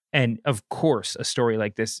 And of course, a story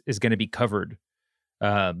like this is going to be covered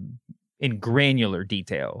in granular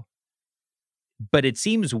detail. But it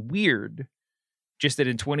seems weird just that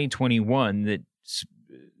in 2021 that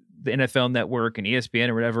the NFL Network and ESPN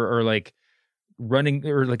or whatever are like running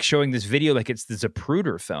or like showing this video like it's the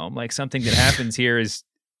Zapruder film, like something that happens here is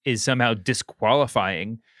somehow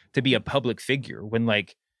disqualifying to be a public figure, when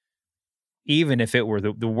like, even if it were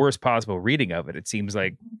the worst possible reading of it, it seems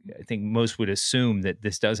like I think most would assume that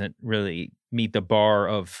this doesn't really meet the bar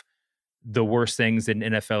of the worst things that an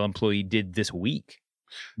NFL employee did this week.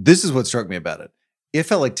 This is what struck me about it. It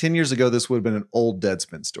felt like 10 years ago, this would have been an old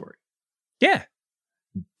Deadspin story. Yeah.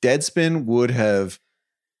 Deadspin would have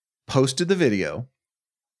posted the video.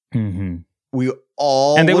 Mm-hmm. We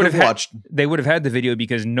all and they would have watched. They would have had the video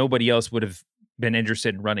because nobody else would have been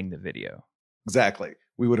interested in running the video. Exactly.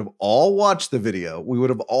 We would have all watched the video. We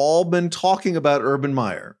would have all been talking about Urban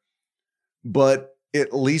Meyer. But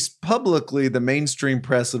at least publicly, the mainstream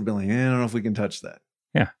press would have been like, I don't know if we can touch that.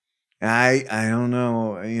 Yeah. I don't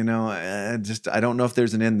know. I don't know if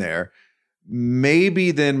there's an in there.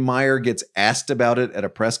 Maybe then Meyer gets asked about it at a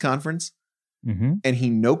press conference, and he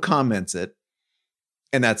no comments it.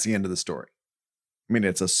 And that's the end of the story. I mean,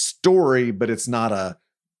 it's a story, but it's not a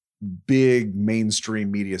big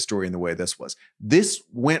mainstream media story in the way this was. This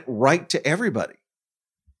went right to everybody.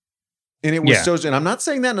 And it was and I'm not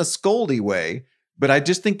saying that in a scoldy way, but I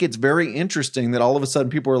just think it's very interesting that all of a sudden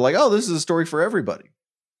people are like, oh, this is a story for everybody.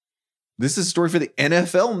 This is a story for the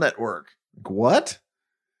NFL Network. Like, what?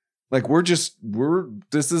 Like,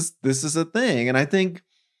 this is a thing. And I think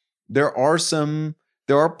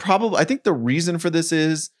I think the reason for this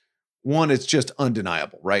is, one, it's just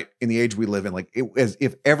undeniable, right? In the age we live in, like, as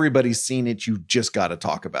if everybody's seen it, you just got to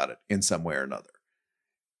talk about it in some way or another.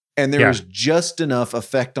 And there is just enough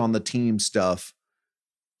effect on the team stuff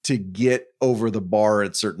to get over the bar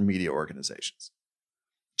at certain media organizations.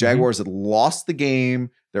 Jaguars had lost the game.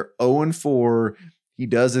 They're 0-4. He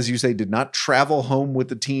does, as you say, did not travel home with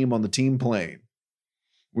the team on the team plane,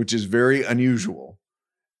 which is very unusual.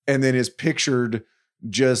 And then is pictured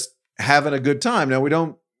just having a good time. Now, we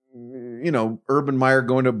don't, Urban Meyer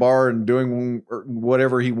going to a bar and doing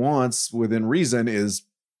whatever he wants within reason is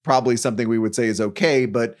probably something we would say is okay.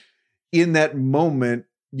 But in that moment,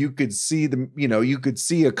 you could see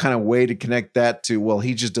a kind of way to connect that to, well,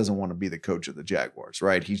 he just doesn't want to be the coach of the Jaguars,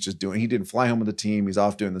 right? He didn't fly home with the team. He's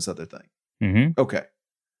off doing this other thing. Mm-hmm. Okay.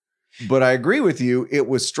 But I agree with you. It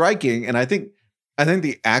was striking. And I think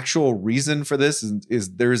the actual reason for this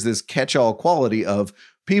is there's this catch-all quality of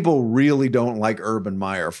people really don't like Urban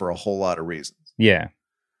Meyer for a whole lot of reasons. Yeah.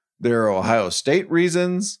 There are Ohio State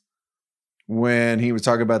reasons. When he was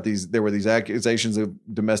talking about there were these accusations of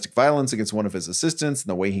domestic violence against one of his assistants and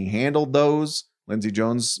the way he handled those. Lindsey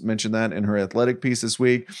Jones mentioned that in her Athletic piece this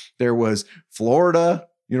week. There was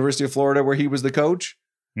University of Florida, where he was the coach.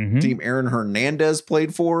 Team Aaron Hernandez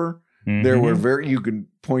played for. There were you can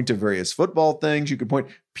point to various football things. You could point,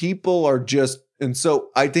 people are just, and so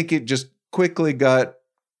I think it just quickly got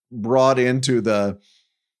brought into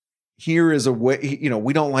here is a way,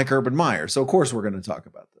 we don't like Urban Meyer. So of course we're going to talk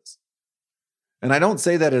about this. And I don't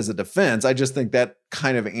say that as a defense. I just think that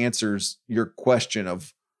kind of answers your question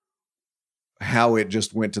of how it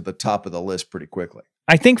just went to the top of the list pretty quickly.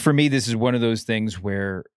 I think for me, this is one of those things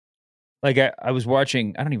where like I was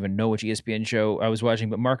watching, I don't even know which ESPN show I was watching,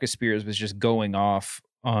 but Marcus Spears was just going off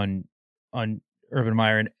on Urban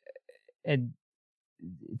Meyer and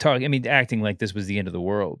talking, I mean, acting like this was the end of the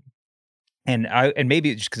world. And maybe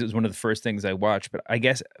it's just because it was one of the first things I watched, but I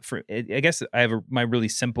guess I have my really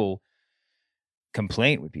simple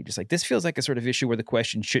complaint would be just like, this feels like a sort of issue where the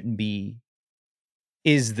question shouldn't be,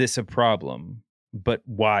 is this a problem? But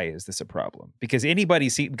why is this a problem? Because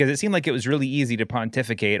because it seemed like it was really easy to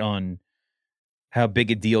pontificate on how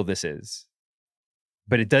big a deal this is.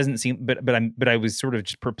 But it doesn't seem, but I was sort of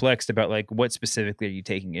just perplexed about like, what specifically are you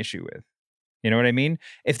taking issue with? You know what I mean?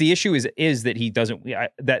 If the issue is that he doesn't,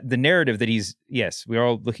 that the narrative that yes, we're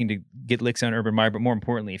all looking to get licks on Urban Meyer, but more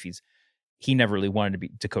importantly, if he never really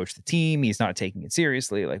wanted to coach the team, he's not taking it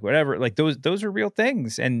seriously, like whatever, like those are real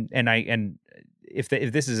things. And if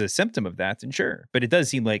this is a symptom of that, then sure. But it does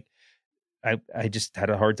seem like I just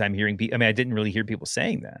had a hard time hearing people. I mean, I didn't really hear people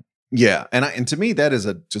saying that. Yeah. And to me, that is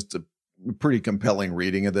just a pretty compelling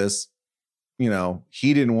reading of this. You know,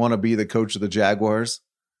 he didn't want to be the coach of the Jaguars.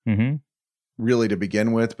 Mm-hmm. Really to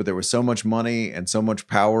begin with, but there was so much money and so much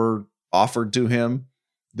power offered to him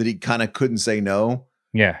that he kind of couldn't say no.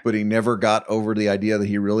 Yeah. But he never got over the idea that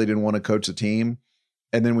he really didn't want to coach a team.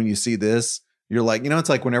 And then when you see this, you're like, it's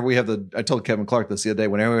like whenever we have I told Kevin Clark this the other day,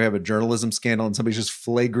 whenever we have a journalism scandal and somebody's just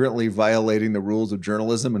flagrantly violating the rules of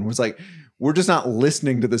journalism, and it's like, we're just not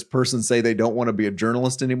listening to this person say they don't want to be a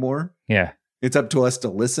journalist anymore. Yeah. It's up to us to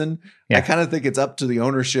listen. Yeah. I kind of think it's up to the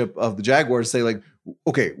ownership of the Jaguars to say like,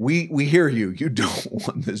 okay, we hear you. You don't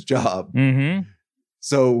want this job. Mm-hmm.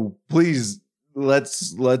 So please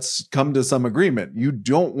let's come to some agreement. You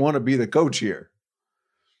don't want to be the coach here.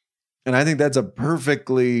 And I think that's a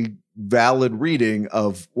perfectly valid reading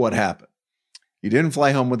of what happened. You didn't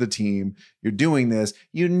fly home with the team. You're doing this.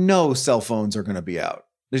 Cell phones are going to be out.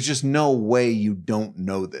 There's just no way you don't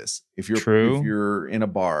know this. If you're in a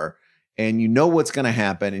bar and what's going to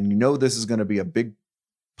happen and this is going to be a big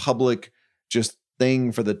public just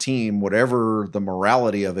thing for the team, whatever the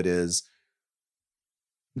morality of it is,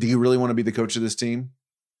 do you really want to be the coach of this team?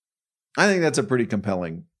 I think that's a pretty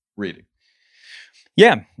compelling reading.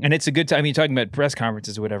 Yeah. And it's a good time. I mean, talking about press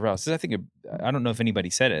conferences or whatever else, I don't know if anybody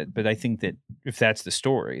said it, but I think that if that's the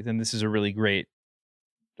story, then this is a really great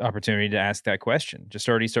opportunity to ask that question. Just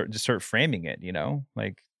start framing it,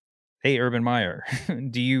 like, hey, Urban Meyer,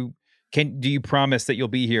 do you promise that you'll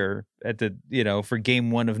be here at the, for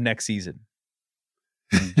game 1 of next season?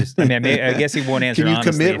 I guess he won't answer. Can you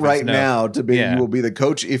honestly commit right now to be, yeah. You will be the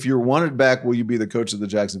coach. If you're wanted back, will you be the coach of the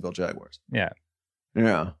Jacksonville Jaguars? Yeah.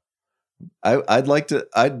 Yeah. I'd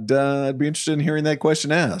be interested in hearing that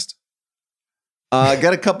question asked. I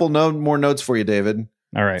got a couple more notes for you, David.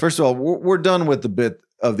 All right. First of all, we're done with the bit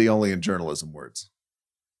of the only in journalism words.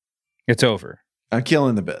 It's over. I'm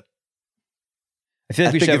killing the bit. I feel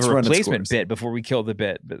like we should have a replacement bit before we kill the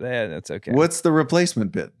bit, but that's okay. What's the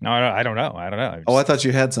replacement bit? No, I don't know. I thought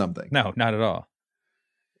you had something. No, not at all.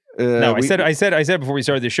 I said before we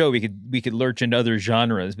started the show we could lurch into other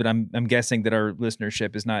genres, but I'm guessing that our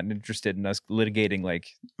listenership is not interested in us litigating like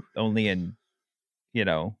only in,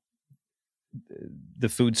 the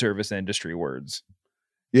food service industry words.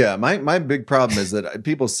 Yeah, my big problem is that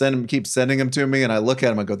people keep sending them to me, and I look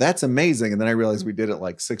at them and go, "That's amazing," and then I realize we did it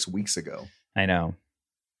like 6 weeks ago. I know.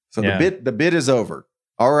 So the bit is over.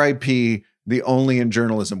 R.I.P. the only in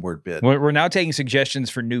journalism word bit. We're now taking suggestions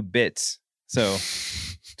for new bits. So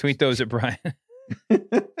tweet those at Brian.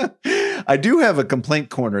 I do have a complaint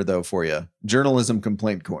corner though for you. Journalism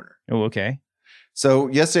complaint corner. Oh, okay. So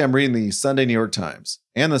yesterday I'm reading the Sunday New York Times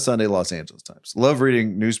and the Sunday Los Angeles Times. Love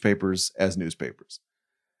reading newspapers as newspapers.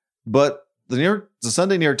 But the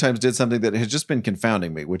Sunday New York Times did something that has just been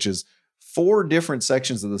confounding me, which is 4 different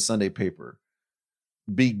sections of the Sunday paper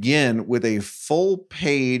begin with a full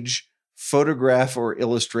page photograph or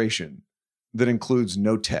illustration that includes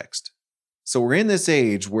no text. So we're in this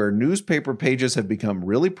age where newspaper pages have become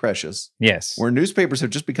really precious. Yes. Where newspapers have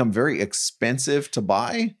just become very expensive to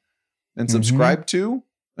buy and subscribe to.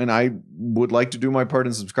 And I would like to do my part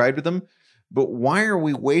and subscribe to them. But why are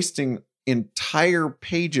we wasting entire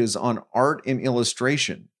pages on art and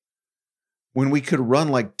illustration when we could run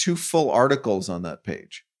like 2 full articles on that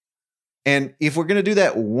page? And if we're going to do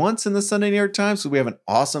that once in the Sunday New York Times, so we have an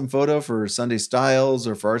awesome photo for Sunday Styles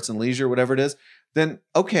or for Arts and Leisure, whatever it is, then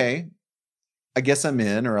okay, I guess I'm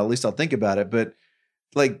in, or at least I'll think about it. But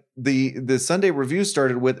like the Sunday Review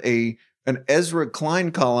started with an Ezra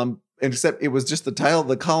Klein column, except it was just the title of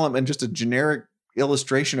the column and just a generic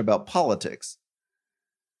illustration about politics.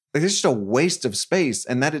 Like it's just a waste of space.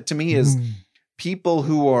 And that to me is people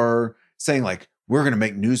who are saying like, we're going to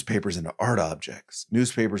make newspapers into art objects.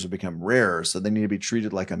 Newspapers have become rare, so they need to be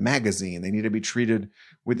treated like a magazine. They need to be treated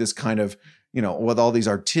with this kind of, with all these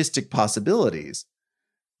artistic possibilities.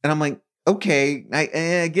 And I'm like, okay,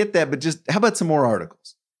 I get that, but just how about some more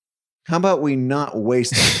articles? How about we not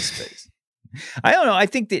waste all this space? I don't know. I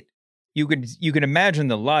think that you can imagine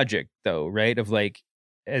the logic, though, right? Of like,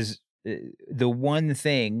 as the one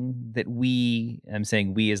thing that I'm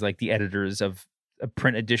saying we as like the editors of a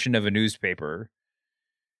print edition of a newspaper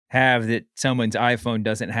have that someone's iPhone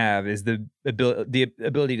doesn't have is the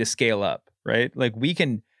ability to scale up, right? Like they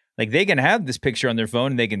can have this picture on their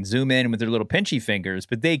phone and they can zoom in with their little pinchy fingers,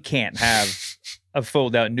 but they can't have a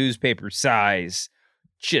fold out newspaper size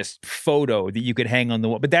just photo that you could hang on the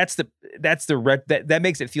wall. But that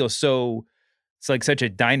makes it feel so, it's like such a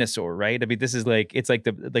dinosaur, right? I mean, this is like, it's like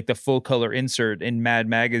the full color insert in Mad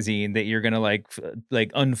Magazine that you're going to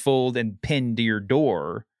like unfold and pin to your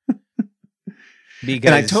door.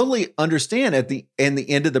 Because, and I totally understand at the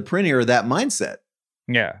end of the print era, that mindset.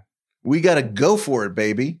 Yeah. We got to go for it,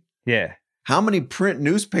 baby. Yeah. How many print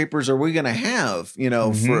newspapers are we going to have?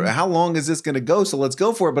 For how long is this going to go? So let's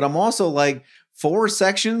go for it. But I'm also like, 4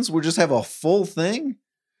 sections, we'll just have a full thing.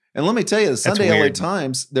 And let me tell you, the Sunday LA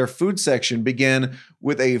Times, their food section began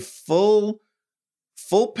with a full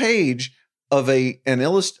page of a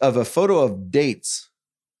photo of dates,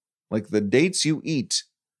 like the dates you eat,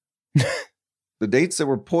 the dates that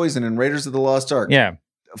were poisoned in Raiders of the Lost Ark. Yeah.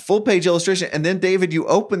 A full page illustration. And then, David, you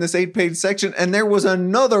open this 8-page section and there was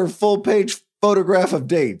another full page photograph of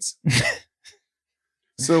dates.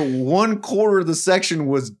 So 1/4 of the section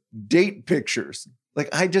was date pictures. Like,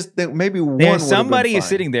 I just think maybe one. Somebody is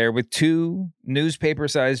sitting there with 2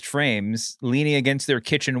 newspaper-sized frames leaning against their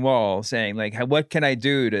kitchen wall saying, like, what can I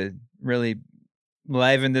do to really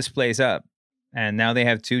liven this place up? And now they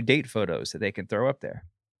have 2 date photos that they can throw up there.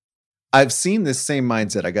 I've seen this same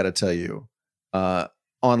mindset, I got to tell you,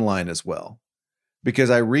 online as well.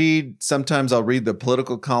 Because sometimes I'll read the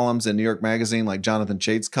political columns in New York Magazine, like Jonathan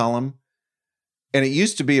Chait's column. And it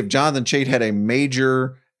used to be if Jonathan Chait had a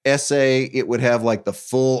major essay, it would have like the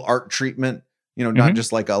full art treatment, not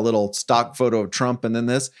just like a little stock photo of Trump and then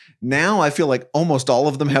this. Now I feel like almost all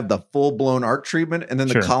of them have the full blown art treatment. And then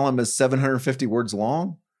the column is 750 words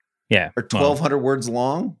long. Yeah. Or 1,200 words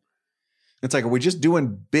long. It's like, are we just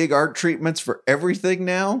doing big art treatments for everything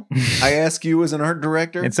now? I ask you as an art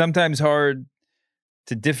director. It's sometimes hard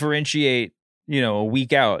to differentiate, a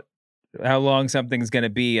week out, how long something's going to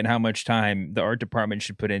be and how much time the art department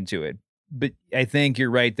should put into it. But I think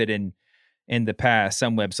you're right that in the past,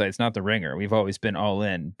 some websites, not the Ringer, we've always been all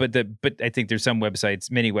in. But I think there's some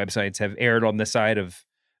websites, many websites have erred on the side of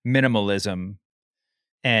minimalism.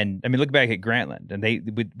 And I mean, look back at Grantland, and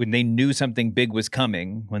when they knew something big was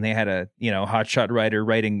coming, when they had a hotshot writer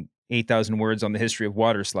writing 8,000 words on the history of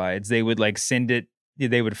water slides, they would like send it.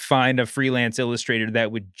 They would find a freelance illustrator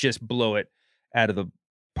that would just blow it out of the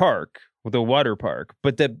park, with a water park.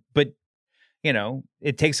 But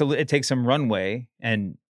it takes some runway,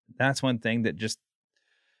 and that's one thing that just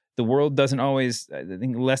the world doesn't always. I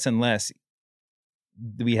think less and less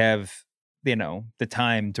we have the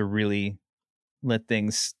time to really let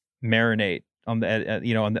things marinate on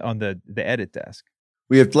the edit desk.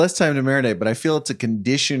 We have less time to marinate, but I feel it's a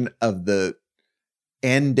condition of the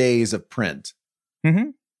end days of print.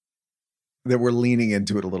 Mm-hmm. That we're leaning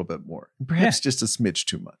into it a little bit more. Perhaps just a smidge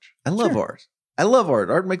too much. I love art. I love art.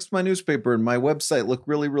 Art makes my newspaper and my website look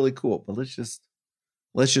really, really cool. But let's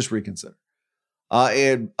just reconsider.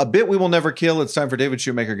 And a bit we will never kill. It's time for David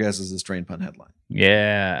Shoemaker guesses the Strain Pun headline.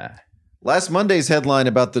 Yeah. Last Monday's headline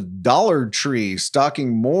about the Dollar Tree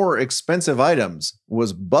stocking more expensive items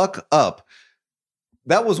was buck up.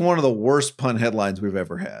 That was one of the worst pun headlines we've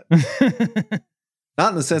ever had.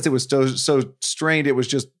 Not in the sense it was so strained. It was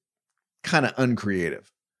just kind of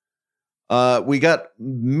uncreative. We got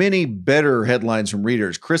many better headlines from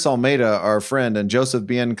readers. Chris Almeida, our friend, and Joseph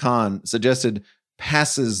Bien Khan suggested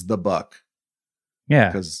passes the buck. Yeah.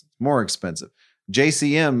 Because it's more expensive.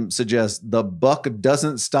 JCM suggests the buck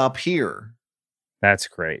doesn't stop here. That's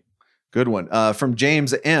great. Good one. From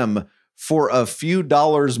James M, for a few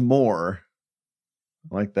dollars more.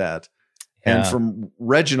 I like that. Yeah. And from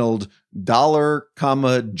Reginald, dollar,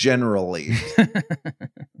 comma, generally.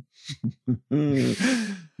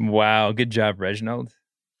 Wow. Good job, Reginald.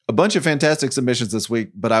 A bunch of fantastic submissions this week,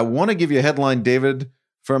 but I want to give you a headline, David,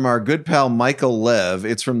 from our good pal Michael Lev.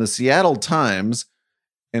 It's from the Seattle Times,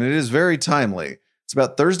 and it is very timely. It's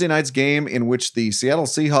about Thursday night's game in which the Seattle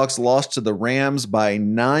Seahawks lost to the Rams by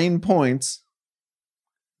 9 points.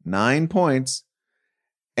 9 points.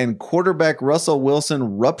 And quarterback Russell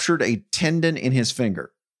Wilson ruptured a tendon in his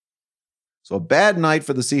finger. So a bad night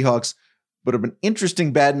for the Seahawks, but an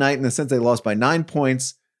interesting bad night in the sense they lost by 9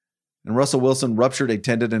 points, and Russell Wilson ruptured a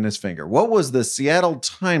tendon in his finger. What was the Seattle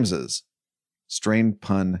Times' strained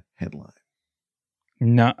pun headline?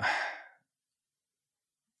 No.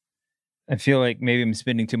 I feel like maybe I'm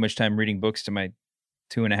spending too much time reading books to my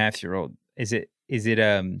 2.5-year-old. Is it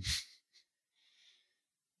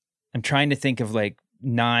I'm trying to think of like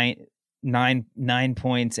nine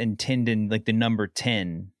points and tendon, like the number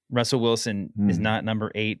 10. Russell Wilson is not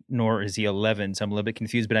number 8, nor is he 11. So I'm a little bit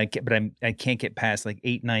confused, but I can't get past like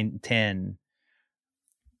 8, 9, 10.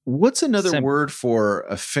 What's another word for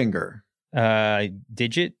a finger?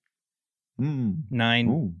 Digit. 9.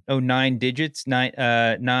 Ooh. Oh, 9 digits. 9.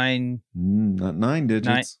 Not 9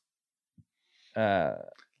 digits.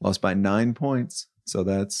 Lost by 9 points. So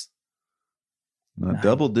that's not 9.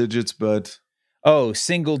 Double digits, but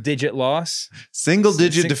single digit loss. Single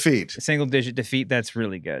digit defeat. Single digit defeat. That's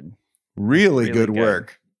really good. Really good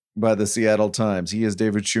work by the Seattle Times. He is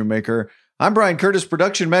David Shoemaker. I'm Brian Curtis.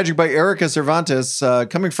 Production magic by Erica Cervantes.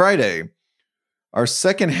 Coming Friday, our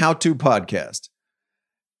second how-to podcast.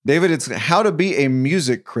 David, it's how to be a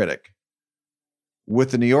music critic with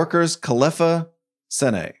the New Yorker's Kalefa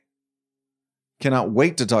Sene. Cannot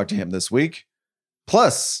wait to talk to him this week.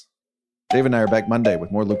 Plus, David and I are back Monday with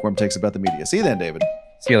more lukewarm takes about the media. See you then, David.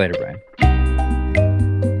 See you later, Brian.